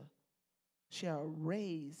master shall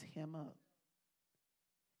raise him up.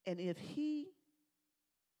 And if he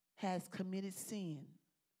has committed sin,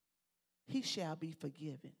 he shall be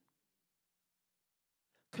forgiven.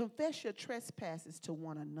 Confess your trespasses to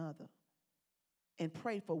one another and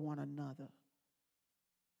pray for one another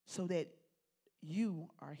so that you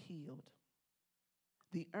are healed.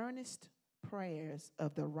 The earnest prayers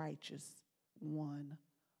of the righteous one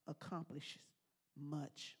accomplishes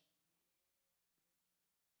much.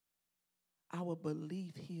 Our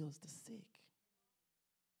belief heals the sick.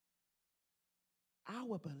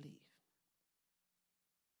 Our belief.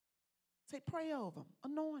 Say, pray over them,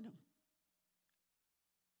 anoint them.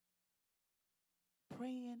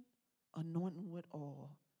 Praying, anointing with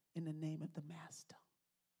oil in the name of the master.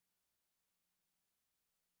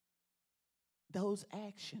 Those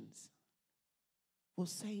actions will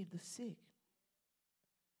save the sick.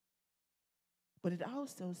 But it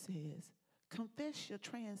also says, confess your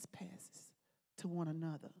trespasses to one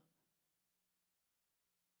another.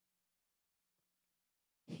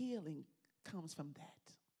 Healing comes from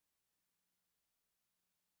that.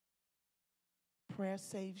 Prayer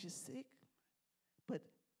saves you sick, but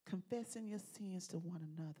confessing your sins to one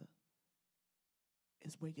another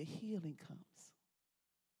is where your healing comes.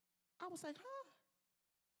 I was like, huh?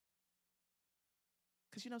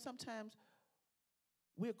 Because, sometimes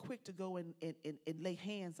we're quick to go and lay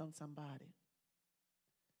hands on somebody.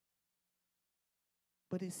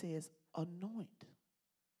 But it says anoint.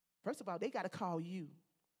 First of all, they got to call you.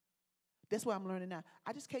 That's what I'm learning now.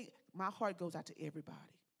 I just can't, my heart goes out to everybody.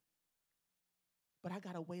 But I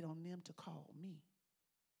got to wait on them to call me.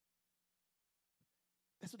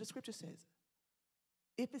 That's what the scripture says.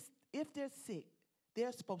 If they're sick,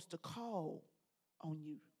 they're supposed to call on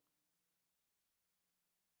you.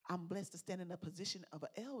 I'm blessed to stand in a position of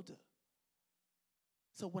an elder.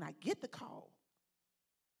 So when I get the call,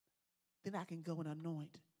 then I can go and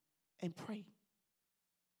anoint and pray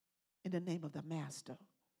in the name of the Master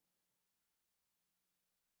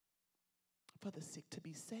for the sick to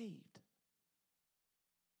be saved.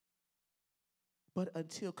 But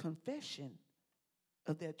until confession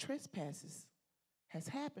of their trespasses has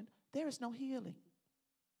happened, there is no healing.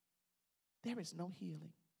 There is no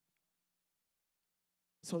healing.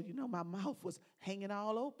 So, my mouth was hanging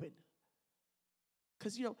all open.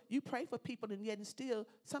 Because, you pray for people and yet and still,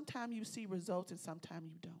 sometimes you see results and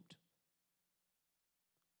sometimes you don't.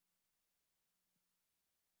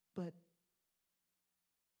 But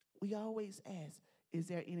we always ask, is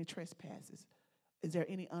there any trespasses? Is there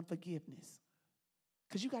any unforgiveness?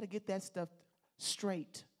 Because you got to get that stuff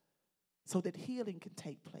straight so that healing can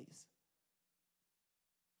take place.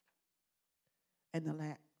 And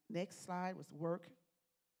the next slide was work.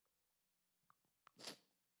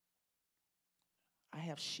 I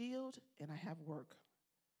have shield and I have work.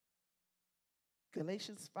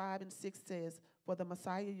 Galatians 5:6 says, for the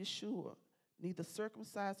Messiah Yeshua, neither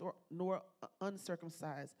circumcised nor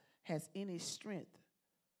uncircumcised has any strength,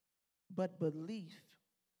 but belief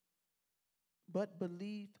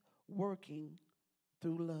working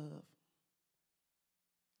through love.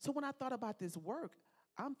 So when I thought about this work,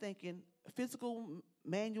 I'm thinking physical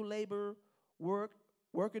manual labor,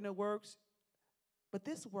 working the works, but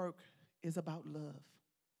this work is about love.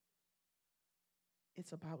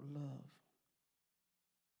 It's about love.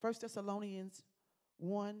 1 Thessalonians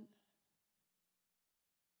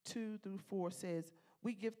 1:2-4 says,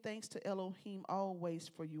 we give thanks to Elohim always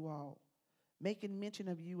for you all, making mention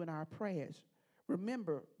of you in our prayers.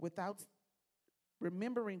 Remembering without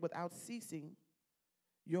ceasing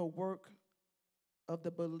your work of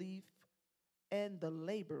the belief and the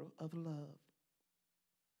labor of love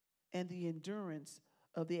and the endurance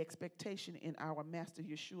of the expectation in our Master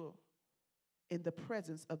Yeshua, in the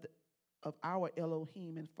presence of our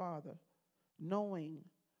Elohim and Father, knowing,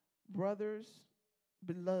 brothers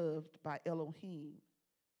beloved by Elohim,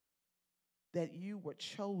 that you were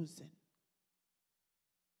chosen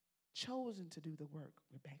to do the work.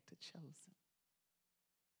 We're back to chosen.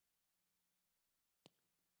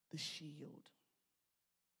 The shield.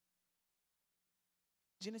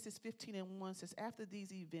 Genesis 15:1 says, after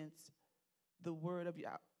these events, the word of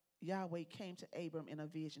Yahweh came to Abram in a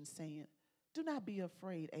vision, saying, do not be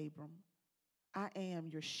afraid, Abram. I am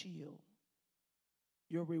your shield.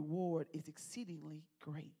 Your reward is exceedingly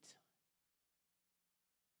great.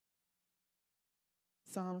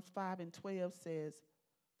 Psalms 5:12 says,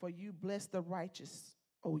 for you bless the righteous,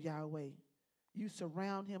 O Yahweh. You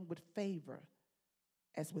surround him with favor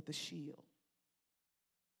as with a shield.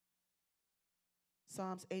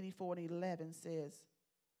 Psalms 84:11 says,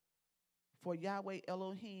 for Yahweh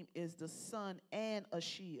Elohim is the sun and a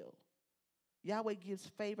shield. Yahweh gives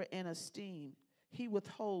favor and esteem. He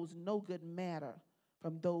withholds no good matter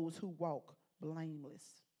from those who walk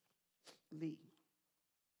blamelessly.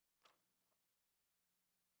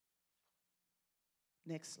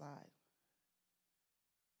 Next slide.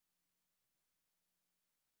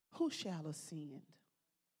 Who shall ascend?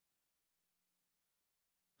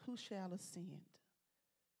 Who shall ascend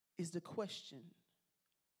is the question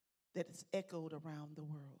that is echoed around the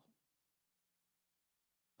world.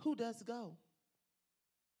 Who does go?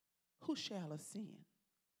 Who shall ascend?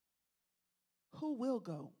 Who will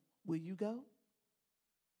go? Will you go?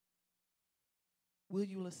 Will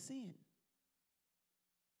you ascend?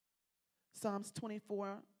 Psalms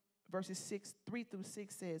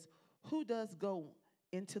 24:3-6 says, who does go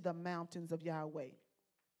into the mountains of Yahweh?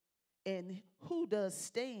 And who does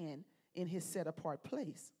stand in his set apart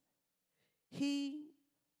place? He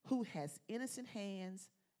who has innocent hands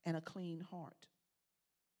and a clean heart,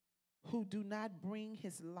 who do not bring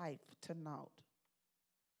his life to naught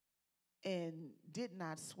and did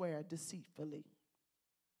not swear deceitfully.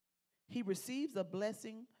 He receives a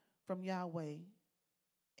blessing from Yahweh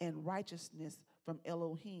and righteousness from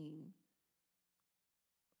Elohim,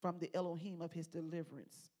 from the Elohim of his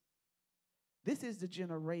deliverance. This is the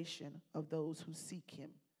generation of those who seek him,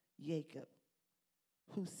 Jacob,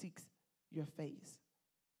 who seeks your face.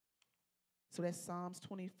 So that's Psalms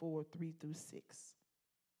 24, 3 through 6.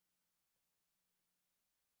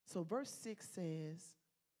 So verse 6 says,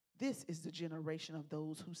 this is the generation of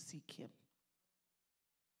those who seek him.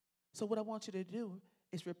 So what I want you to do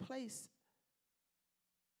is replace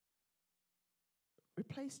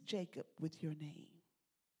Jacob with your name.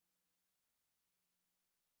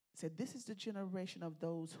 It said, this is the generation of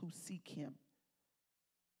those who seek him,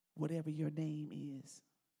 whatever your name is,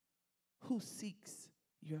 who seeks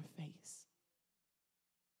your face.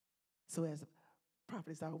 So as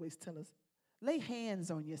prophets always tell us, lay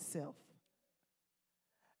hands on yourself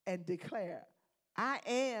and declare, I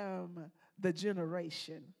am the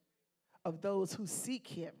generation of those who seek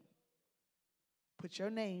him. Put your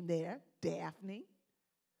name there, Daphne,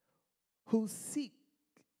 who seek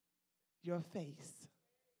your face.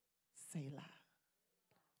 Selah.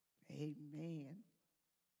 Amen.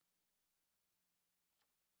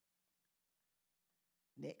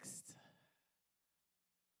 Next.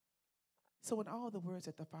 So in all the words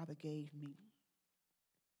that the Father gave me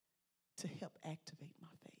to help activate my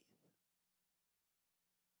faith,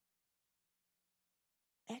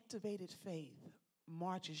 activated faith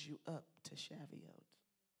marches you up to Shavuot.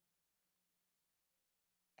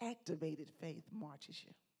 Activated faith marches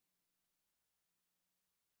you.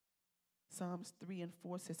 Psalms 3 and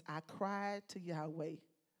 4 says, I cried to Yahweh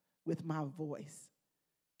with my voice,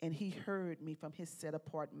 and he heard me from his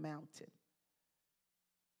set-apart mountain.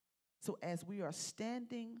 So as we are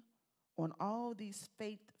standing on all these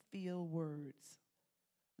faith-filled words,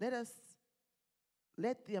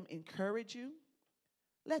 let them encourage you,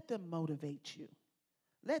 let them motivate you,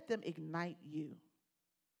 let them ignite you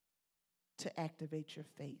to activate your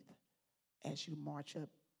faith as you march up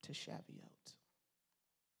to Shavuot.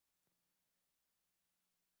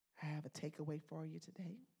 I have a takeaway for you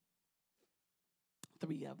today.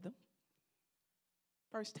 3 of them.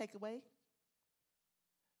 First takeaway,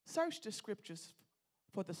 search the scriptures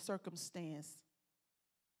for the circumstance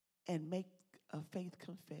and make a faith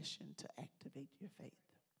confession to activate your faith.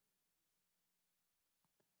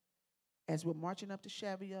 As we're marching up to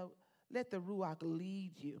Shavuot, let the Ruach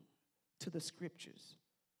lead you to the scriptures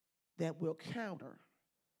that will counter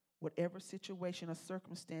whatever situation or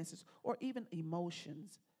circumstances or even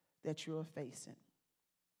emotions that you're facing.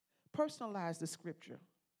 Personalize the scripture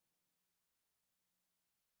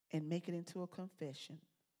and make it into a confession.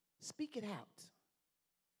 Speak it out.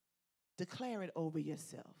 Declare it over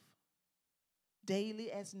yourself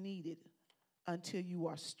daily as needed until you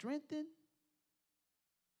are strengthened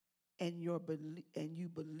and you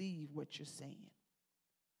believe what you're saying.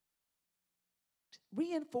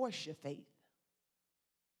 Reinforce your faith.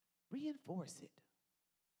 Reinforce it.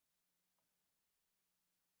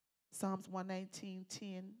 Psalms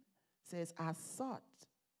 119:10 says, I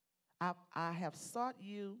have sought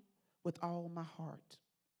you with all my heart.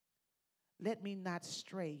 Let me not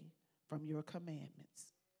stray from your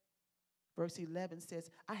commandments. Verse 11 says,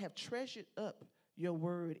 I have treasured up your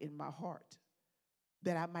word in my heart,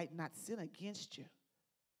 that I might not sin against you.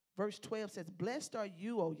 Verse 12 says, blessed are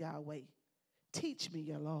you, O Yahweh. Teach me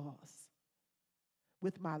your laws.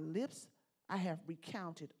 With my lips I have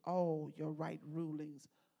recounted all your right rulings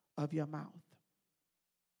of your mouth.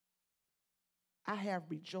 I have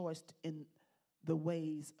rejoiced in the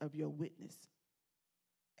ways of your witness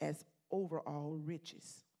as over all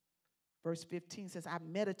riches. Verse 15 says, I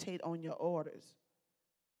meditate on your orders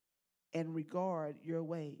and regard your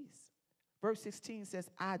ways. Verse 16 says,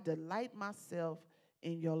 I delight myself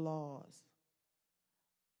in your laws.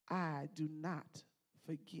 I do not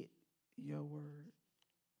forget your word.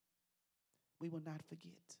 We will not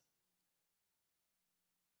forget.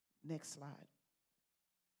 Next slide.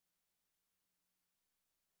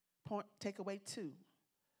 Takeaway 2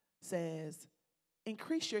 says,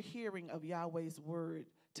 increase your hearing of Yahweh's word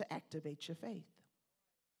to activate your faith.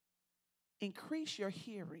 Increase your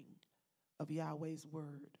hearing of Yahweh's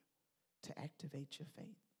word to activate your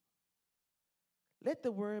faith. Let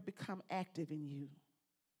the word become active in you.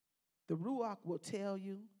 The Ruach will tell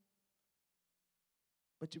you,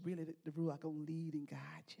 but the Ruach will lead and guide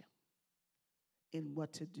you in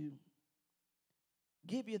what to do.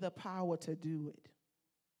 Give you the power to do it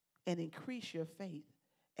and increase your faith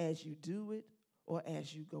as you do it or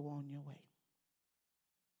as you go on your way.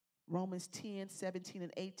 Romans 10, 17,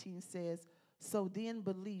 and 18 says, so then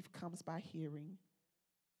belief comes by hearing,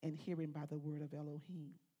 and hearing by the word of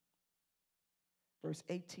Elohim. Verse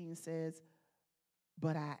 18 says,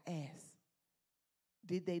 but I ask,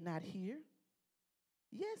 did they not hear?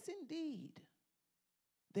 Yes, indeed.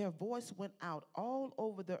 Their voice went out all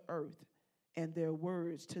over the earth, and their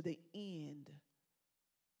words to the end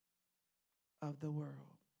of the world.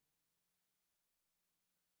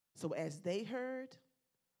 So as they heard,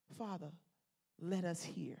 Father, let us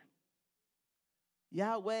hear.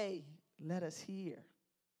 Yahweh, let us hear.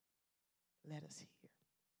 Let us hear.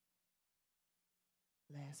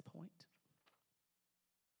 Last point.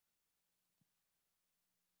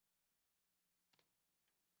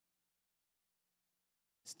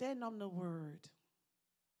 Stand on the word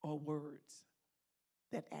or words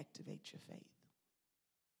that activate your faith.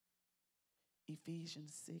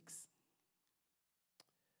 Ephesians 6,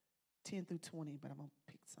 10 through 20, but I'm going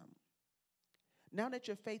to pick some. Now that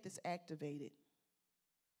your faith is activated,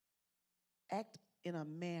 act in a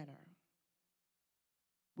manner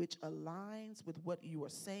which aligns with what you are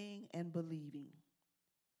saying and believing.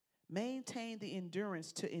 Maintain the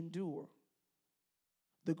endurance to endure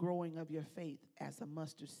the growing of your faith as a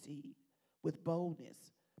mustard seed with boldness,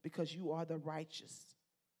 because you are the righteous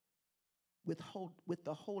with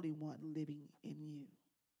the Holy One living in you.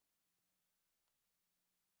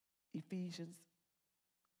 Ephesians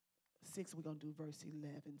 6, we're going to do verse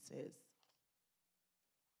 11, says,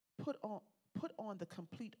 Put on the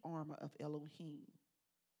complete armor of Elohim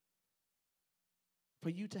for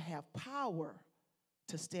you to have power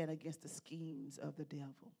to stand against the schemes of the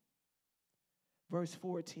devil. Verse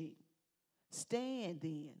 14, stand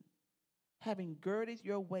then, having girded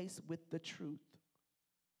your waist with the truth.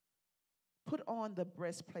 Put on the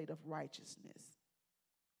breastplate of righteousness,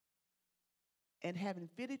 and having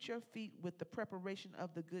fitted your feet with the preparation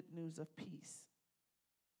of the good news of peace,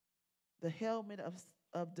 the helmet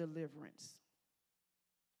of deliverance,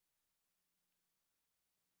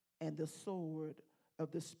 and the sword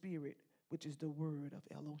of the Spirit, which is the word of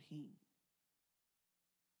Elohim.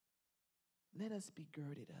 Let us be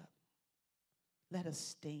girded up. Let us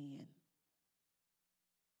stand.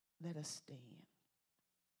 Let us stand.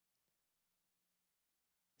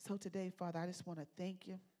 So today, Father, I just want to thank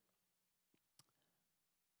you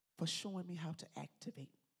for showing me how to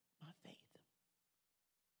activate my faith.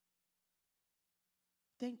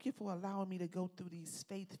 Thank you for allowing me to go through these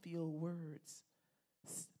faith-filled words,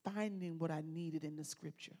 finding what I needed in the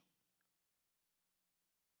scripture,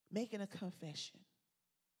 making a confession,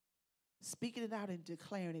 speaking it out and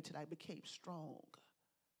declaring it till I became strong.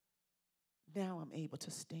 Now I'm able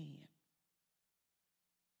to stand.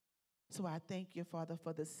 So I thank you, Father,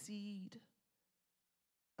 for the seed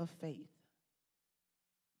of faith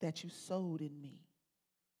that you sowed in me.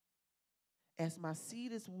 As my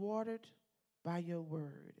seed is watered by your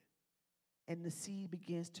word, and the seed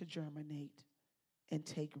begins to germinate and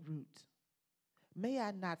take root, may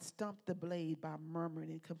I not stump the blade by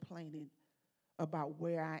murmuring and complaining about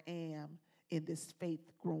where I am in this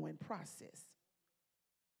faith-growing process.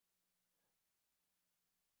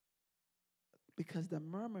 Because the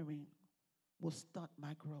murmuring will stunt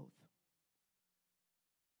my growth.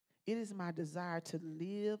 It is my desire to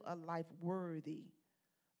live a life worthy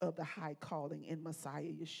of the high calling in Messiah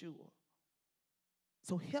Yeshua.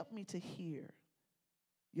 So help me to hear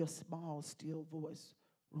your small, still voice,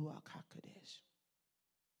 Ruach HaKodesh.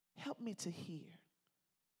 Help me to hear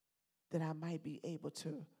that I might be able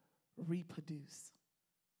to reproduce,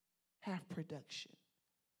 have production.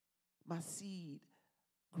 My seed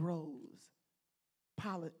grows,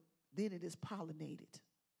 then it is pollinated.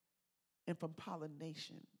 And from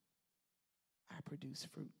pollination, I produce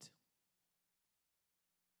fruit.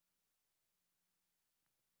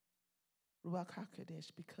 Ruach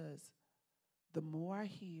HaKodesh, because the more I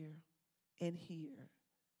hear and hear,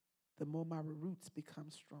 the more my roots become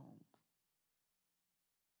strong.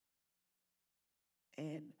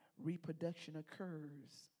 And reproduction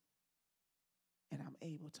occurs, and I'm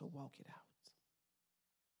able to walk it out.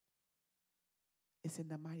 It's in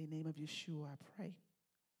the mighty name of Yeshua I pray.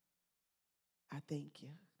 I thank you.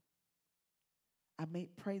 I may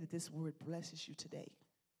pray that this word blesses you today,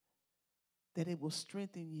 that it will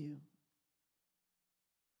strengthen you,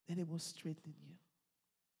 that it will strengthen you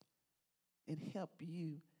and help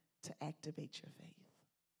you to activate your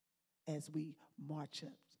faith as we march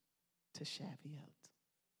up to Shavuot.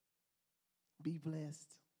 Be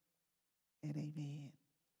blessed and amen.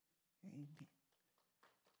 Amen.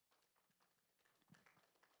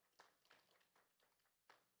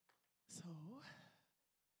 So,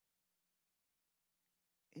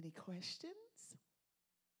 Any questions?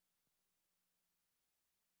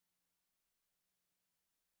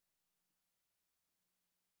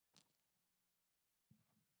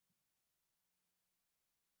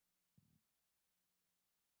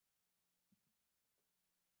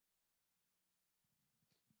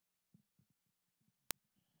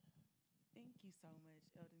 Thank you so much,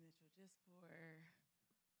 Elder Mitchell, just for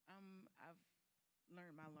I've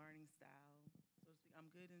learned my learning style, so to speak. I'm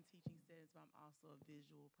good in teaching settings, but I'm also a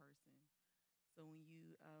visual person. So when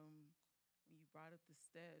you brought up the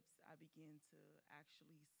steps, I began to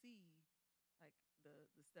actually see like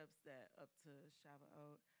the steps that up to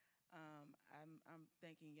Shavuot. I'm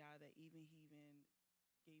thanking y'all that he even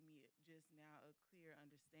gave me just now a clear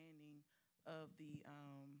understanding of the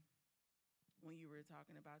when you were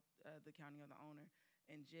talking about the counting of the owner,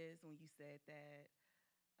 and just when you said that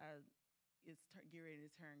uh, get ready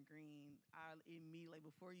to turn green, I immediately,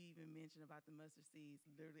 before you even mentioned about the mustard seeds,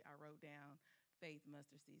 literally I wrote down faith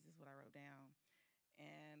mustard seeds is what I wrote down.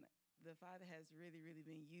 And the Father has really, really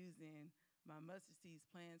been using my mustard seeds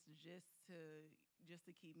plans just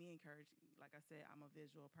to keep me encouraged. Like I said, I'm a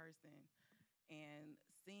visual person, and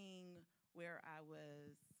seeing where I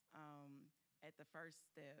was at the first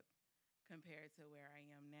step compared to where I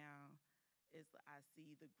am now is I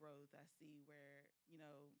see the growth. I see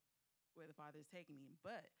where the Father is taking me.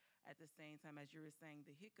 But at the same time, as you were saying,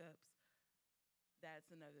 the hiccups,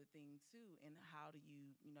 that's another thing too. And how do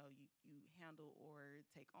you handle or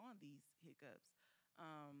take on these hiccups?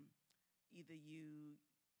 Either you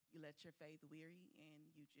let your faith weary and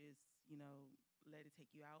you just let it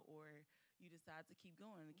take you out, or you decide to keep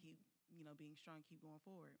going and keep being strong, keep going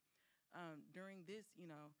forward. During this,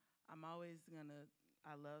 I'm always gonna.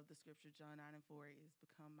 I love the scripture, John 9:4 is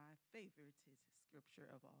become my favorite scripture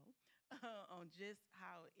of all, on just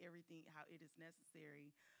how it is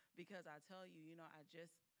necessary, because I tell you, I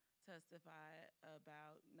just testified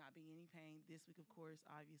about not being in any pain this week, of course,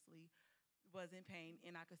 obviously, was in pain,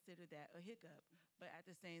 and I consider that a hiccup. But at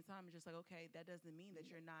the same time, it's just like, okay, that doesn't mean that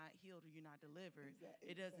you're not healed or you're not delivered.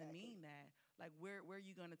 It doesn't mean that. Like, where are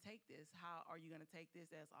you going to take this? How are you going to take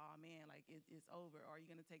this as, oh, man, like, it's over? Or are you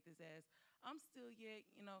going to take this as, I'm still yet,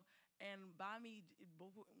 and by me,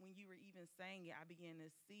 when you were even saying it, I began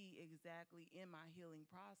to see exactly in my healing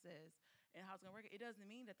process and how it's going to work. It doesn't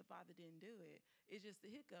mean that the Father didn't do it. It's just a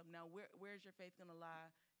hiccup. Now, where's your faith going to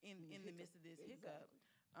lie in the midst of this hiccup?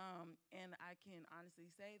 And I can honestly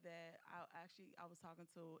say that I was talking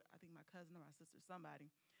to, I think, my cousin or my sister, somebody,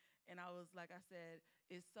 and I was like, I said,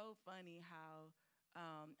 it's so funny how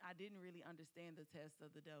I didn't really understand the test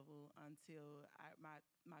of the devil until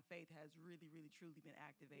my faith has really, really, truly been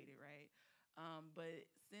activated, right? But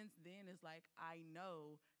since then, it's like I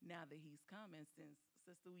know now that he's coming. Since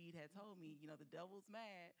Sister Weed had told me, the devil's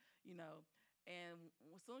mad, and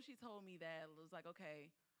as soon as she told me that, it was like,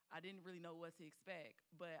 okay, I didn't really know what to expect,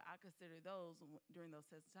 but I consider those during those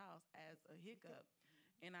tests and trials as a hiccup.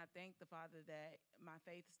 And I thank the Father that my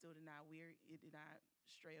faith still did not weary, it did not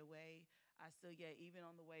stray away. I still, even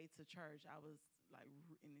on the way to church, I was like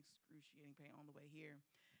in excruciating pain on the way here.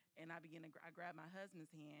 And I grabbed my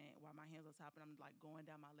husband's hand while my hands on top, and I'm like going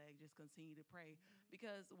down my leg, just continue to pray,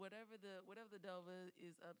 because whatever the devil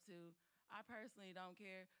is up to, I personally don't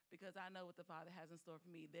care, because I know what the Father has in store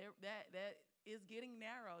for me. That is getting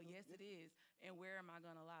narrow. Yes, it is. And where am I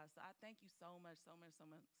going to lie? So I thank you so much, so much, so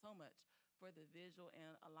much, so much for the visual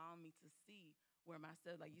and allowing me to see where my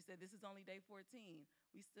stuff. Like you said, this is only day 14.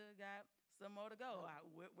 We still got some more to go.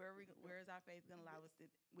 Where is our faith going to lie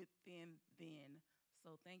within then?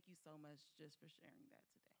 So thank you so much just for sharing that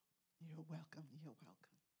today. You're welcome. You're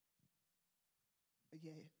welcome.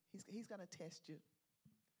 Yeah, he's going to test you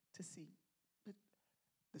to see. But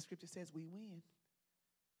the scripture says we win.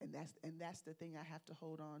 And that's the thing I have to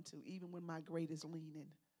hold on to. Even when my great is leaning,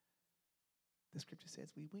 the scripture says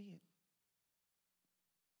we win.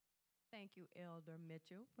 Thank you, Elder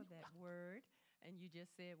Mitchell, for that word. And you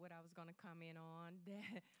just said what I was going to comment on,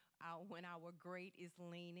 that when our great is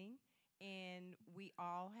leaning, and we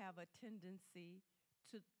all have a tendency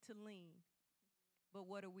to lean. But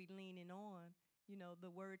what are we leaning on? The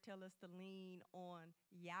word tells us to lean on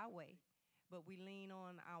Yahweh, but we lean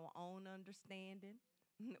on our own understanding.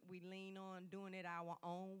 We lean on doing it our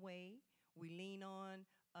own way. We lean on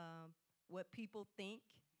what people think,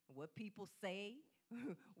 what people say.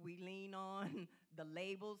 We lean on the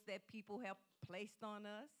labels that people have placed on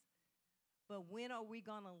us. But when are we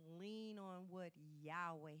going to lean on what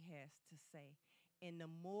Yahweh has to say? And the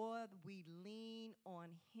more we lean on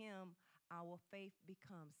him, our faith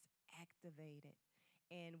becomes activated.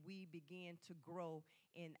 And we begin to grow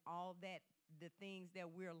in all that the things that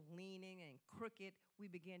we're leaning and crooked, we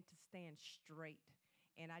begin to stand straight.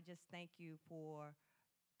 And I just thank you for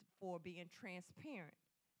being transparent,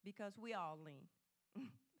 because we all lean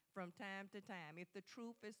from time to time. If the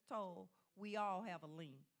truth is told, we all have a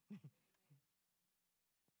lean.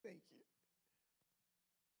 Thank you.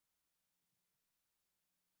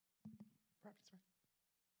 Prophetess Ray.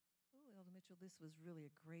 Oh, Elder Mitchell, this was really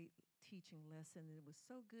a great teaching lesson. It was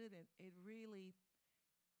so good, and it really,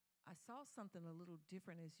 I saw something a little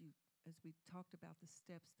different as we talked about the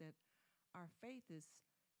steps, that our faith is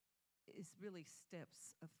really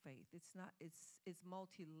steps of faith. It's not, it's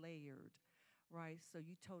multi-layered, right? So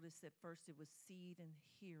you told us that first it was seed and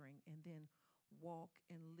hearing, and then walk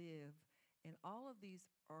and live. And all of these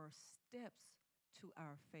are steps to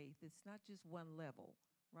our faith. It's not just one level,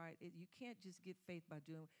 right? You can't just get faith by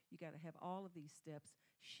doing, you got to have all of these steps,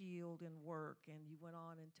 shield and work. And you went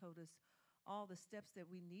on and told us all the steps that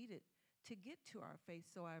we needed to get to our faith.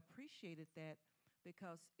 So I appreciated that,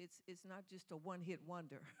 because it's not just a one-hit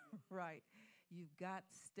wonder, right? You've got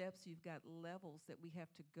steps, you've got levels that we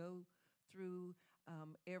have to go through.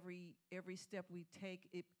 Every step we take,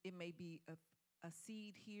 it may be a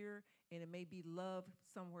seed here, and it may be love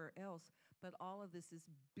somewhere else, but all of this is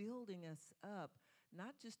building us up,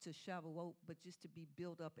 not just to Shavuot, but just to be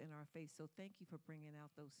built up in our faith. So thank you for bringing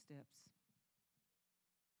out those steps.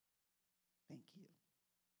 Thank you.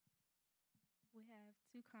 We have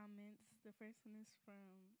 2 comments. The first one is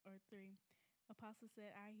three. Apostle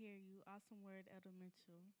said, "I hear you. Awesome word, Elder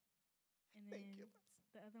Mitchell." And then Thank you.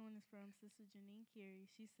 the other one is from Sister Janine Carey.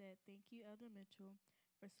 She said, "Thank you, Elder Mitchell,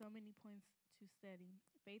 for so many points to study.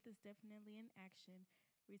 Faith is definitely an action.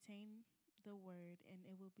 Retain the word, and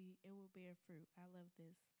it will bear fruit." I love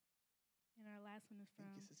this. And our last one is Thank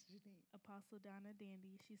from you, Sister Janine. Apostle Donna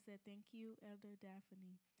Dandy. She said, "Thank you, Elder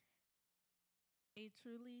Daphne. A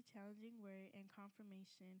truly challenging word and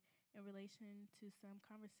confirmation in relation to some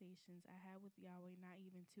conversations I had with Yahweh not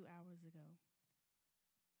even 2 hours ago."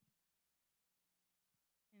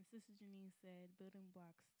 And Sister Janine said, "Building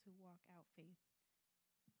blocks to walk out faith."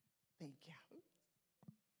 Thank you.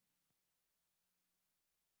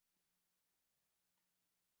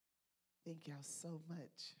 Thank y'all so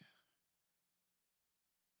much.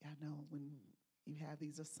 Y'all know when you have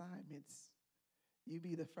these assignments, you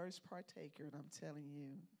be the first partaker, and I'm telling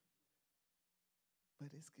you,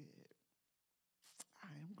 but it's good.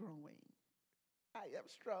 I am growing. I am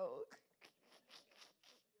strong.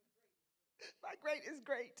 My great is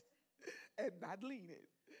great, and not leaning.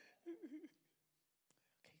 Okay.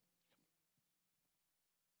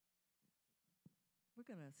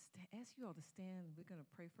 We're going to ask you all to stand. We're going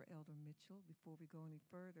to pray for Elder Mitchell before we go any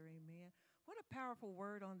further. Amen. What a powerful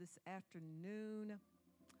word on this afternoon.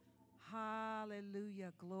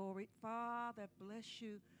 Hallelujah. Glory. Father, bless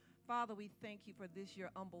you. Father, we thank you for this, your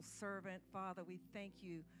humble servant. Father, we thank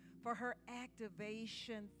you for her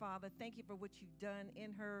activation. Father, thank you for what you've done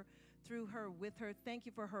in her, through her, with her. Thank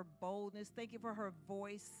you for her boldness. Thank you for her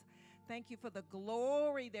voice. Thank you for the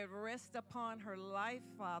glory that rests upon her life,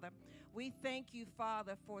 Father. We thank you,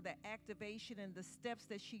 Father, for the activation and the steps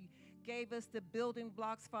that she gave us, the building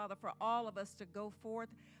blocks, Father, for all of us to go forth.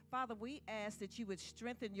 Father, we ask that you would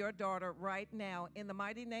strengthen your daughter right now in the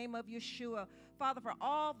mighty name of Yeshua. Father, for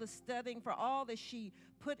all the studying, for all that she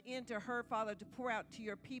put into her, Father, to pour out to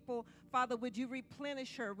your people. Father, would you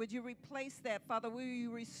replenish her? Would you replace that, Father? Will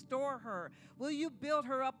you restore her? Will you build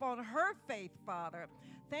her up on her faith, Father?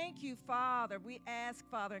 Thank you, Father. We ask,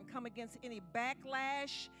 Father, and come against any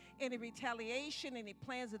backlash, any retaliation, any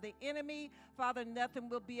plans of the enemy. Father, nothing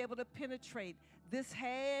will be able to penetrate this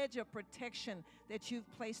hedge of protection that you've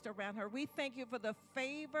placed around her. We thank you for the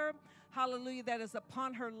favor, hallelujah, that is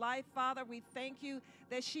upon her life, Father. We thank you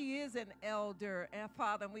that she is an elder, and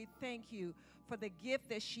Father, and we thank you for the gift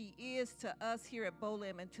that she is to us here at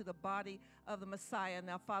BOLIM and to the body of the Messiah.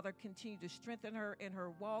 Now, Father, continue to strengthen her in her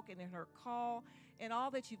walk and in her call and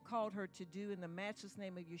all that you've called her to do in the matchless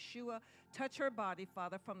name of Yeshua. Touch her body,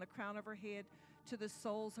 Father, from the crown of her head to the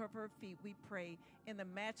soles of her feet, we pray in the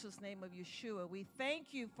matchless name of Yeshua. We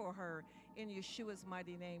thank you for her in Yeshua's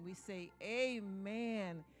mighty name. We say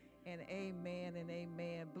amen and amen and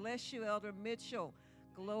amen. Bless you, Elder Mitchell.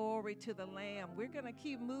 Glory to the Lamb. We're going to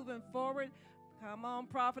keep moving forward. Come on,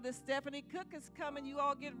 Prophetess Stephanie Cook is coming. You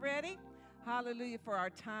all get ready. Hallelujah, for our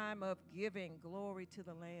time of giving. Glory to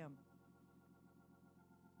the Lamb.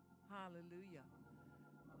 Hallelujah.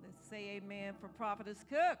 Let's say amen for Prophetess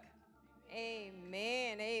Cook.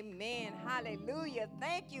 Amen, amen, hallelujah.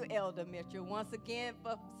 Thank you, Elder Mitchell, once again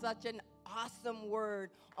for such an awesome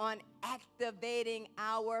word on activating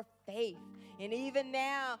our faith. And even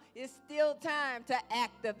now, it's still time to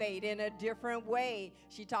activate in a different way.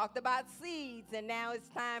 She talked about seeds, and now it's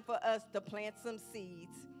time for us to plant some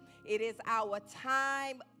seeds. It is our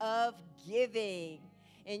time of giving.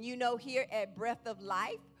 And you know, here at Breath of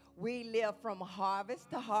Life, we live from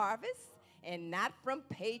harvest to harvest and not from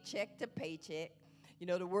paycheck to paycheck. You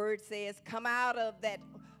know, the word says, come out of that,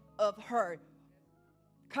 of her.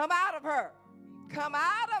 Come out of her. Come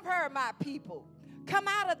out of her, my people. Come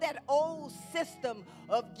out of that old system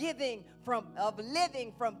of living from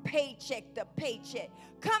paycheck to paycheck.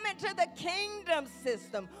 Come into the kingdom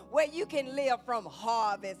system where you can live from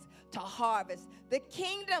harvest to harvest. The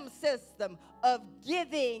kingdom system of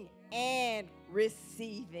giving and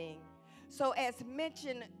receiving. So as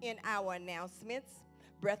mentioned in our announcements,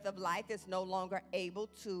 Breath of Life is no longer able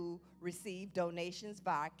to receive donations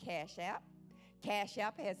via Cash App. Cash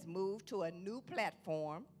App has moved to a new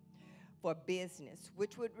platform for business,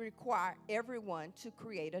 which would require everyone to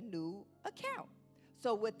create a new account.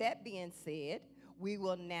 So with that being said, we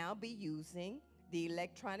will now be using the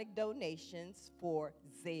electronic donations for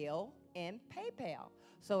Zelle and PayPal.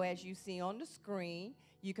 So as you see on the screen,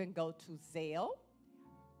 you can go to Zelle,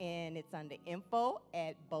 and it's under info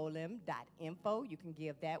at bolim.info. You can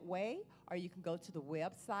give that way, or you can go to the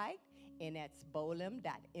website, and that's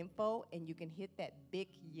bolim.info, and you can hit that big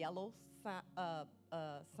yellow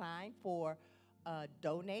sign for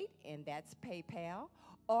donate, and that's PayPal.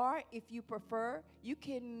 Or if you prefer, you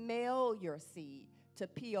can mail your seed to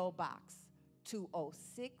P.O. Box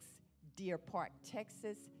 206, Deer Park,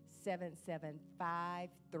 Texas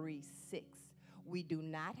 77536. We do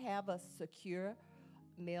not have a secure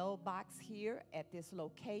mailbox here at this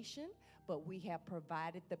location, but we have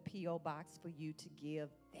provided the P.O. Box for you to give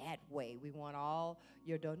that way. We want all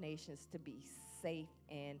your donations to be safe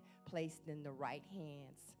and placed in the right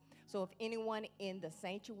hands. So if anyone in the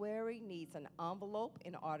sanctuary needs an envelope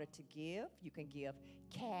in order to give, you can give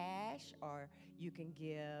cash, or you can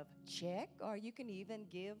give check, or you can even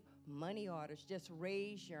give money orders. Just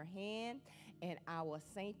raise your hand, and our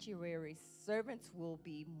sanctuary servants will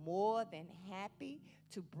be more than happy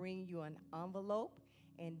to bring you an envelope.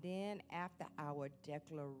 And then after our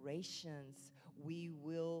declarations, we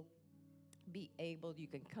will be able, you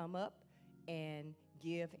can come up and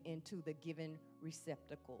give into the given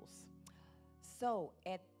receptacles. So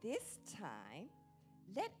at this time,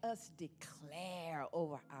 let us declare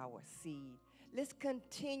over our seed. Let's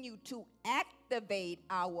continue to activate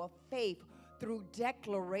our faith through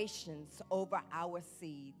declarations over our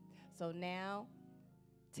seed. So now,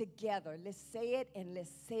 together, let's say it, and let's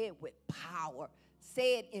say it with power.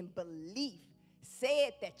 Say it in belief. Say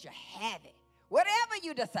it that you have it. Whatever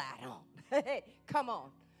you decide on. Come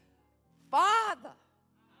on. Father,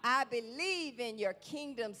 I believe in your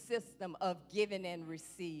kingdom system of giving and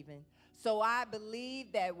receiving. So I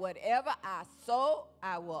believe that whatever I sow,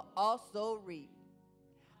 I will also reap.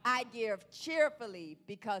 I give cheerfully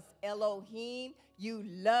because Elohim, you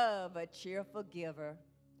love a cheerful giver.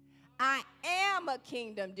 I am a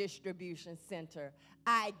kingdom distribution center.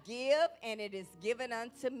 I give, and it is given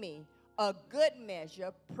unto me, a good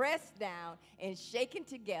measure, pressed down and shaken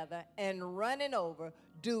together and running over,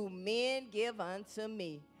 do men give unto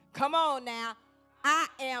me. Come on now. I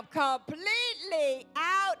am completely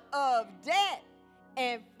out of debt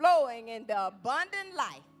and flowing in the abundant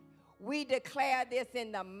life. We declare this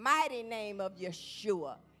in the mighty name of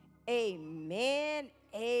Yeshua. Amen.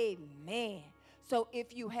 Amen. So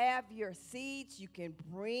if you have your seeds, you can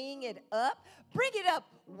bring it up. Bring it up,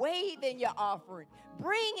 wave in your offering.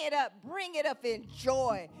 Bring it up in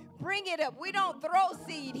joy. Bring it up. We don't throw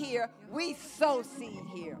seed here, we sow seed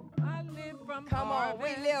here. I live from Come harvest on,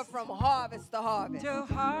 we live from harvest to harvest. to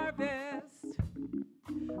harvest.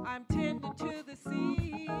 I'm tending to the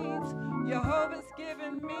seeds Jehovah's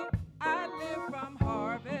given me. I live from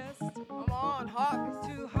harvest Come on, harvest.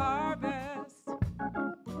 to harvest.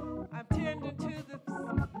 I'm tending to the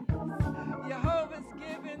seeds Jehovah's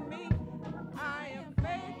given me. I am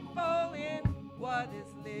faithful in what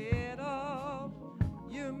is little.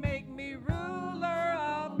 You make me ruler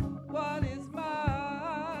of what is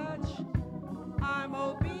much. I'm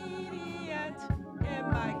obedient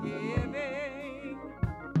in my giving,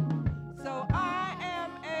 so I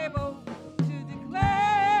am able to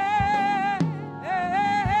declare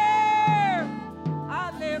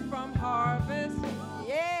I live from harvest.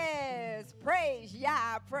 Yes, praise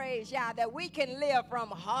Yah, that we can live from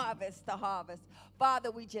harvest to harvest.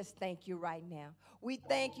 Father, we just thank you right now. We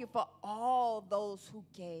thank you for all those who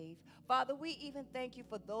gave. Father, we even thank you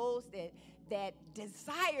for those that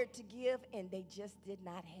desired to give and they just did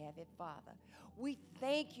not have it, Father. We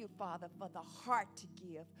thank you, Father, for the heart to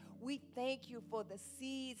give. We thank you for the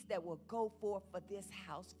seeds that will go forth for this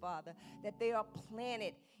house, Father, that they are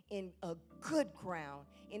planted in a good ground,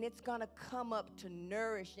 and it's going to come up to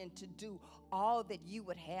nourish and to do all that you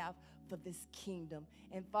would have for this kingdom.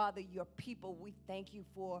 And Father, your people, we thank you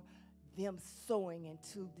for them sowing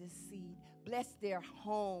into this seed. Bless their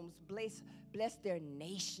homes, bless their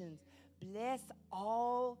nations, bless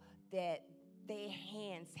all that their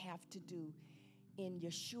hands have to do. In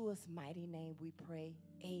Yeshua's mighty name we pray,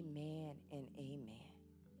 amen and amen.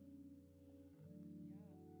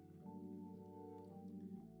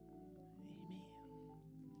 Amen.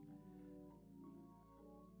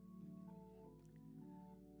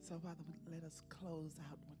 So, Father, let us close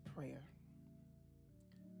out with prayer.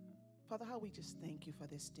 Father, how we just thank you for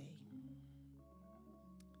this day.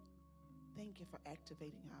 Thank you for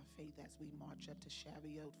activating our faith as we march up to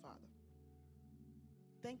Shavuot, Father.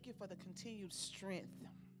 Thank you for the continued strength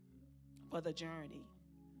for the journey.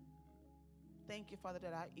 Thank you, Father,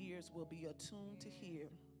 that our ears will be attuned to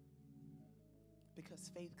hear,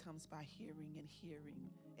 because faith comes by hearing and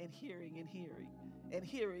hearing and hearing and hearing and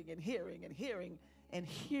hearing and hearing and hearing and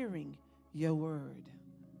hearing your word.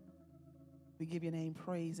 We give your name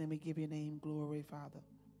praise and we give your name glory, Father.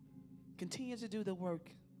 Continue to do the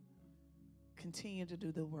work. Continue to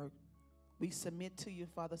do the work. We submit to you,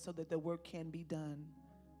 Father, so that the work can be done.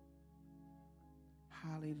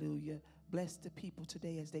 Hallelujah. Bless the people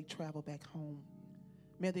today as they travel back home.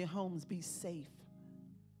 May their homes be safe.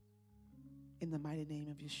 In the mighty name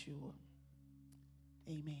of Yeshua.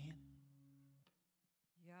 Amen.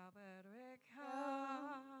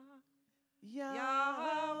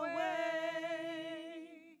 Yahweh,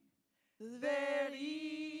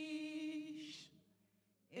 Verish,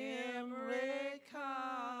 Emreka,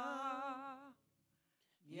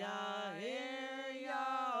 Yair,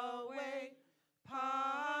 Yahweh,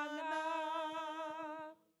 Pana,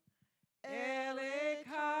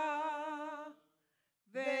 Eleka,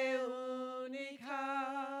 Veunika,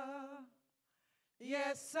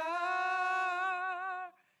 Yes,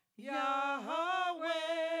 Yahweh,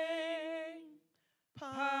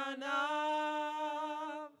 Panav,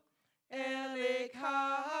 Eleka,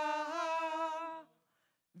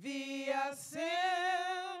 Viasim,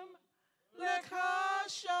 Leka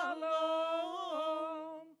Shalom,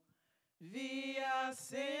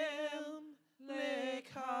 Viasim,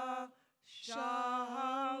 Leka Shalom.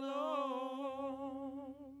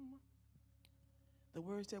 The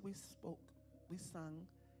words that we sung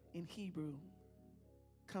in Hebrew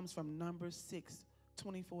comes from Numbers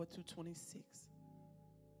 6:24-26.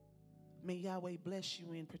 May Yahweh bless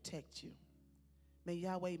you and protect you. May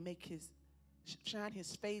Yahweh shine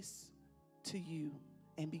his face to you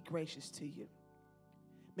and be gracious to you.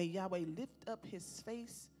 May Yahweh lift up his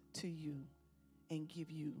face to you and give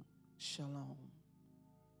you shalom.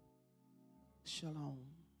 Shalom.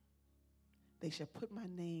 They shall put my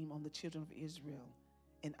name on the children of Israel,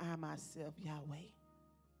 and I myself, Yahweh,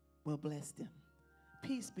 will bless them.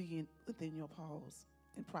 Peace be within your halls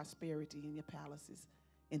and prosperity in your palaces.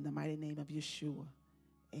 In the mighty name of Yeshua,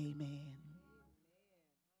 amen.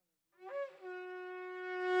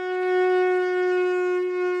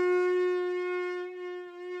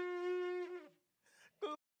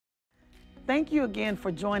 Thank you again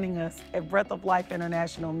for joining us at Breath of Life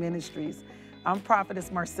International Ministries. I'm Prophetess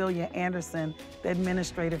Marcelia Anderson, the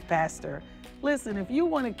administrative pastor. Listen, if you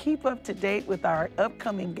want to keep up to date with our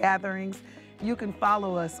upcoming gatherings, you can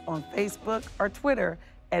follow us on Facebook or Twitter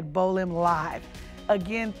at BOLIM Live.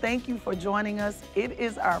 Again, thank you for joining us. It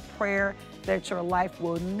is our prayer that your life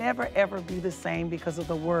will never, ever be the same because of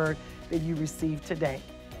the word that you received today.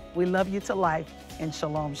 We love you to life, and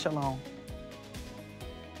shalom, shalom.